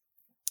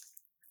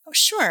 Oh,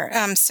 sure.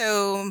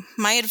 So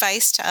my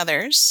advice to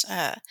others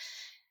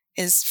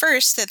is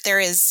first that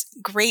there is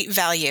great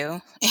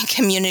value in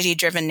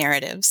community-driven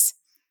narratives.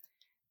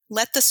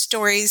 Let the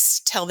stories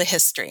tell the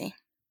history,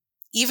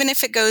 even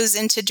if it goes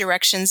into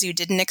directions you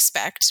didn't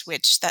expect,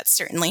 which that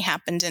certainly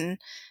happened in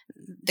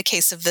the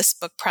case of this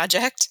book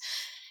project.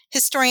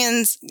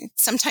 Historians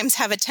sometimes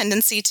have a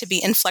tendency to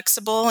be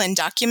inflexible and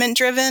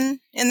document-driven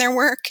in their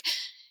work,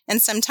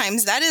 and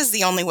sometimes that is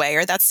the only way,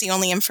 or that's the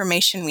only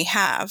information we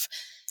have.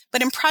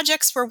 But in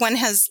projects where one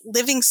has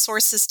living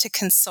sources to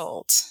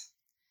consult,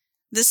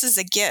 this is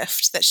a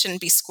gift that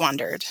shouldn't be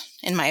squandered,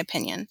 in my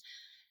opinion.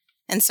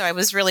 And so I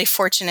was really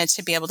fortunate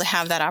to be able to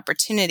have that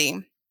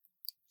opportunity.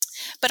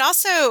 But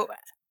also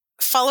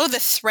follow the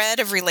thread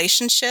of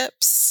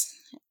relationships.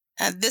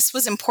 This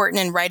was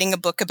important in writing a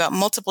book about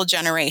multiple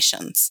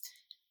generations.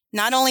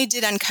 Not only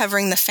did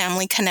uncovering the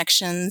family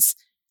connections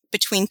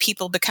between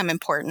people become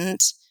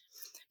important,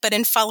 but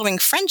in following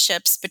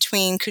friendships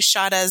between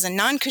Coushattas and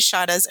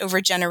non-Coushattas over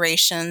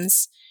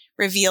generations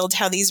revealed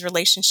how these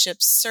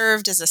relationships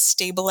served as a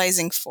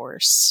stabilizing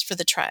force for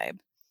the tribe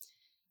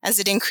as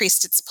it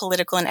increased its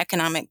political and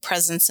economic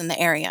presence in the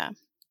area.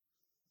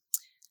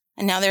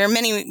 And now there are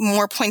many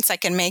more points I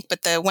can make,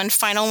 but the one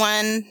final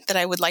one that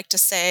I would like to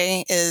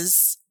say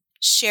is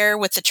share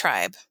with the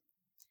tribe.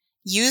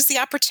 Use the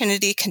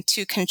opportunity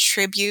to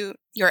contribute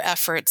your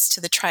efforts to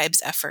the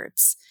tribe's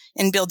efforts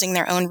in building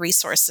their own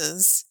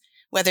resources,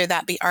 whether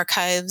that be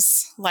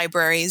archives,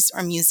 libraries,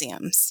 or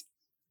museums.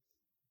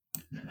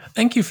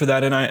 Thank you for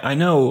that. And I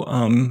know,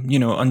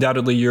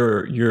 undoubtedly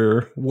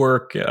your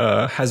work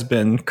has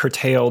been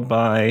curtailed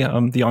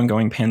by the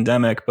ongoing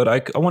pandemic. But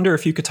I wonder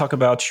if you could talk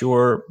about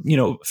your,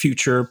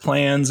 future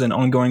plans and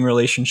ongoing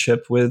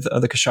relationship with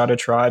the Coushatta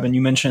tribe. And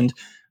you mentioned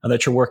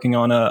that you're working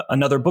on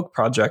another book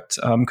project.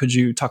 Could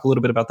you talk a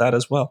little bit about that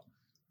as well?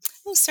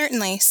 Well,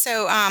 certainly.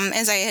 So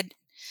as I had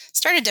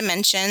started to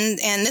mention,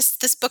 and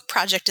this book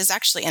project is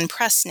actually in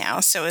press now,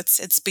 so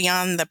it's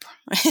beyond the.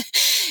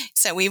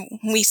 So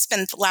we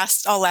spent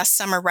last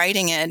summer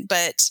writing it,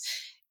 but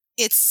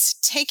it's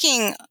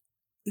taking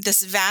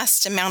this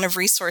vast amount of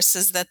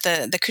resources that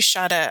the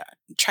Coushatta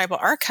Tribal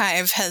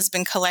Archive has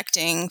been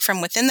collecting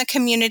from within the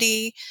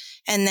community,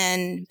 and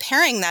then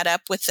pairing that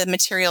up with the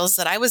materials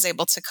that I was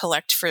able to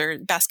collect for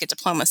Basket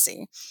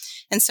Diplomacy.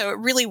 And so it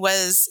really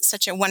was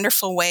such a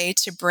wonderful way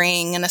to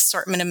bring an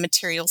assortment of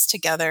materials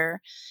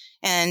together.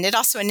 And it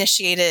also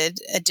initiated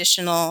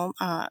additional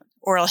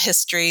oral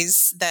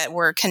histories that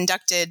were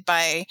conducted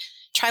by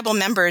tribal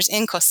members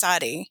in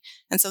Coxsackie.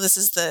 And so this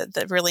is the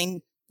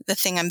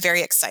thing I'm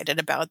very excited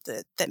about,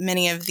 that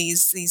many of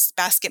these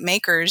basket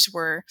makers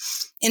were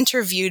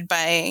interviewed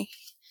by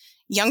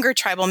younger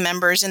tribal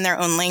members in their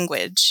own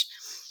language.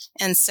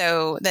 And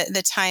so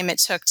the time it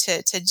took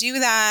to do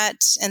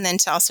that, and then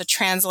to also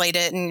translate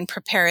it and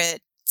prepare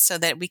it so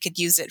that we could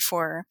use it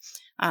for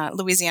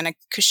Louisiana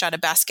Coushatta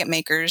Basket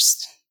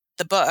Makers,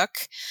 the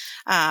book,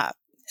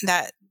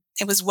 that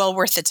it was well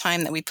worth the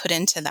time that we put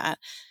into that.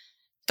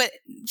 But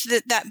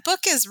that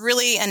book is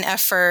really an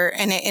effort,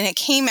 and it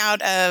came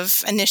out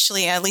of,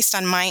 initially, at least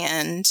on my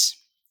end,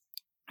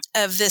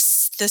 of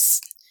this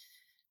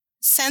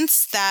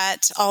sense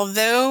that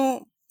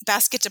although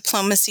Basket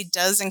Diplomacy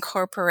does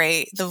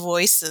incorporate the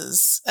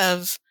voices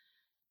of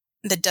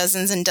the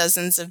dozens and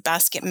dozens of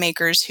basket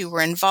makers who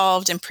were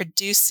involved in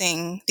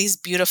producing these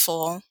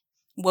beautiful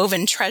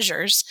woven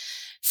treasures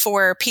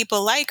for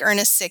people like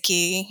Ernest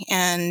Sickey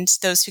and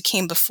those who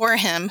came before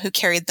him, who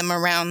carried them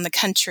around the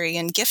country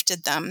and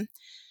gifted them,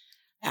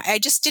 I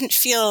just didn't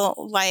feel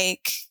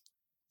like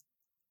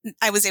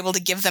I was able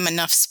to give them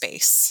enough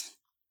space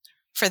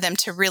for them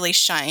to really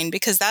shine,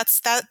 because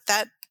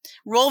that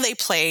role they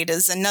played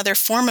is another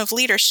form of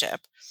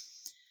leadership.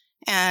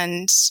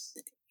 And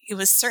it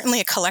was certainly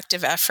a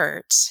collective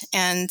effort.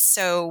 And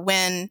so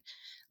when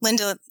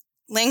Linda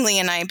Langley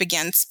and I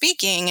began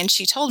speaking, and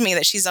she told me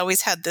that she's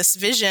always had this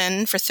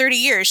vision. For 30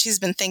 years, she's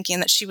been thinking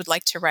that she would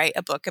like to write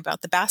a book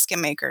about the basket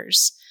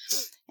makers.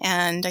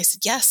 And I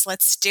said, yes,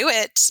 let's do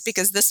it,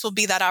 because this will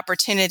be that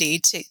opportunity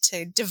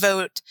to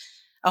devote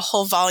a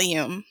whole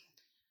volume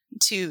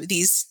to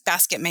these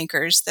basket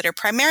makers that are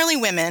primarily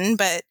women,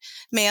 but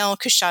male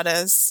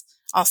Kushatas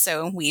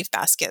also weave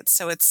baskets.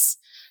 So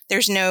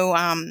there's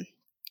no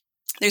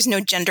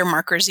gender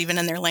markers even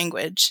in their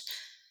language.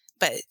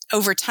 But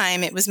over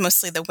time, it was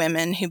mostly the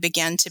women who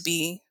began to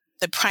be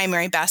the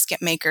primary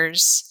basket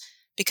makers,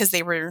 because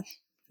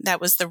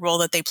that was the role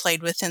that they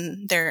played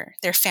within their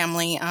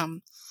family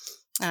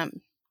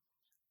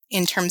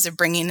in terms of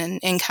bringing in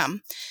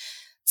income.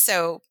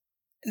 So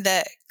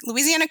the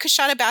Louisiana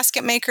Kushata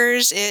Basket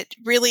Makers,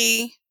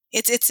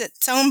 it's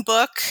its own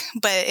book,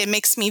 but it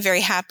makes me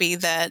very happy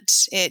that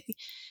it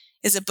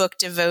is a book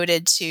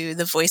devoted to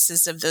the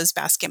voices of those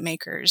basket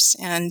makers,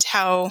 and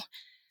how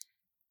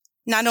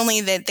not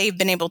only that they've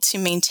been able to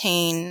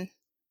maintain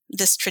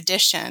this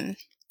tradition,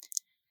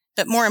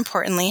 but more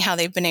importantly, how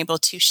they've been able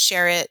to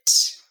share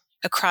it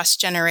across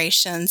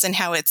generations, and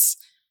how it's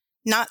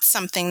not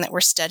something that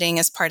we're studying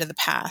as part of the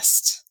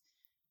past.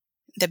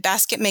 The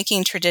basket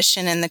making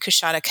tradition in the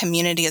Kushata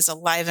community is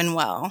alive and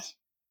well.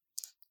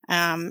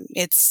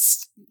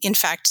 It's, in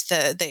fact,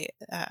 the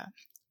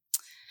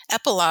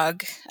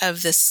epilogue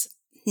of this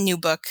new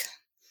book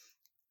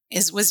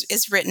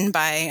is written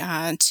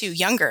by two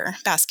younger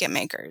basket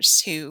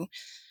makers who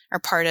are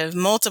part of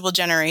multiple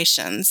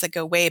generations that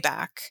go way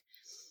back.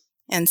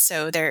 And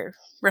so they're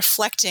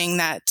reflecting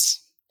that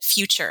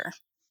future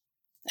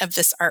of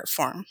this art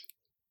form.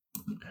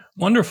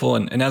 Wonderful.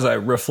 And as I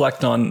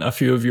reflect on a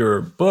few of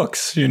your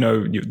books,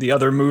 the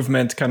other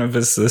movement kind of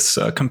is this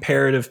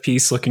comparative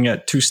piece looking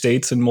at two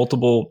states and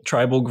multiple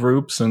tribal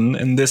groups.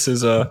 And this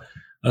is a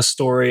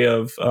story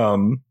of,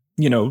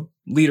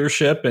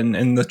 leadership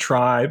and the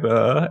tribe.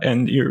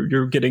 And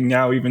you're getting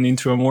now even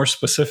into a more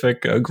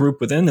specific group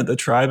within the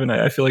tribe. And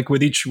I feel like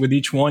with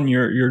each one,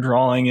 you're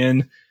drawing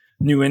in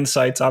new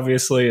insights,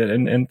 obviously,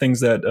 and things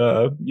that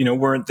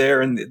weren't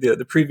there in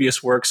the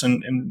previous works,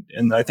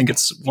 and I think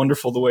it's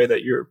wonderful the way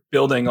that you're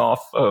building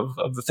off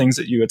of the things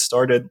that you had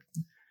started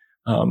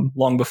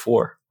long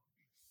before.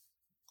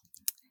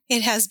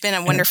 It has been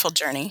a wonderful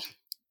journey.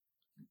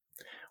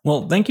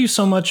 Well, thank you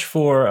so much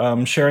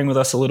for sharing with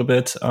us a little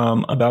bit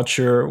about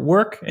your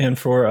work and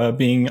for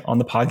being on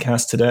the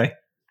podcast today.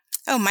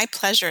 Oh, my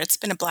pleasure. It's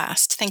been a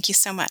blast. Thank you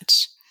so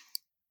much.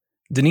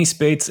 Denise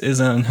Bates is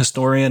an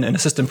historian and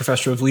assistant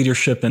professor of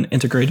leadership and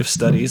integrative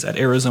studies at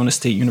Arizona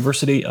State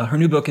University. Her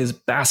new book is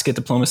Basket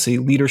Diplomacy,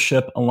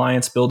 Leadership,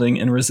 Alliance Building,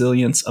 and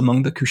Resilience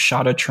Among the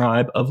Kushata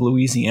Tribe of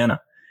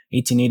Louisiana,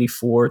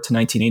 1884 to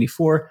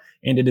 1984,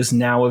 and it is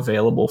now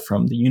available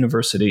from the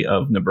University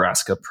of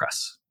Nebraska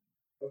Press.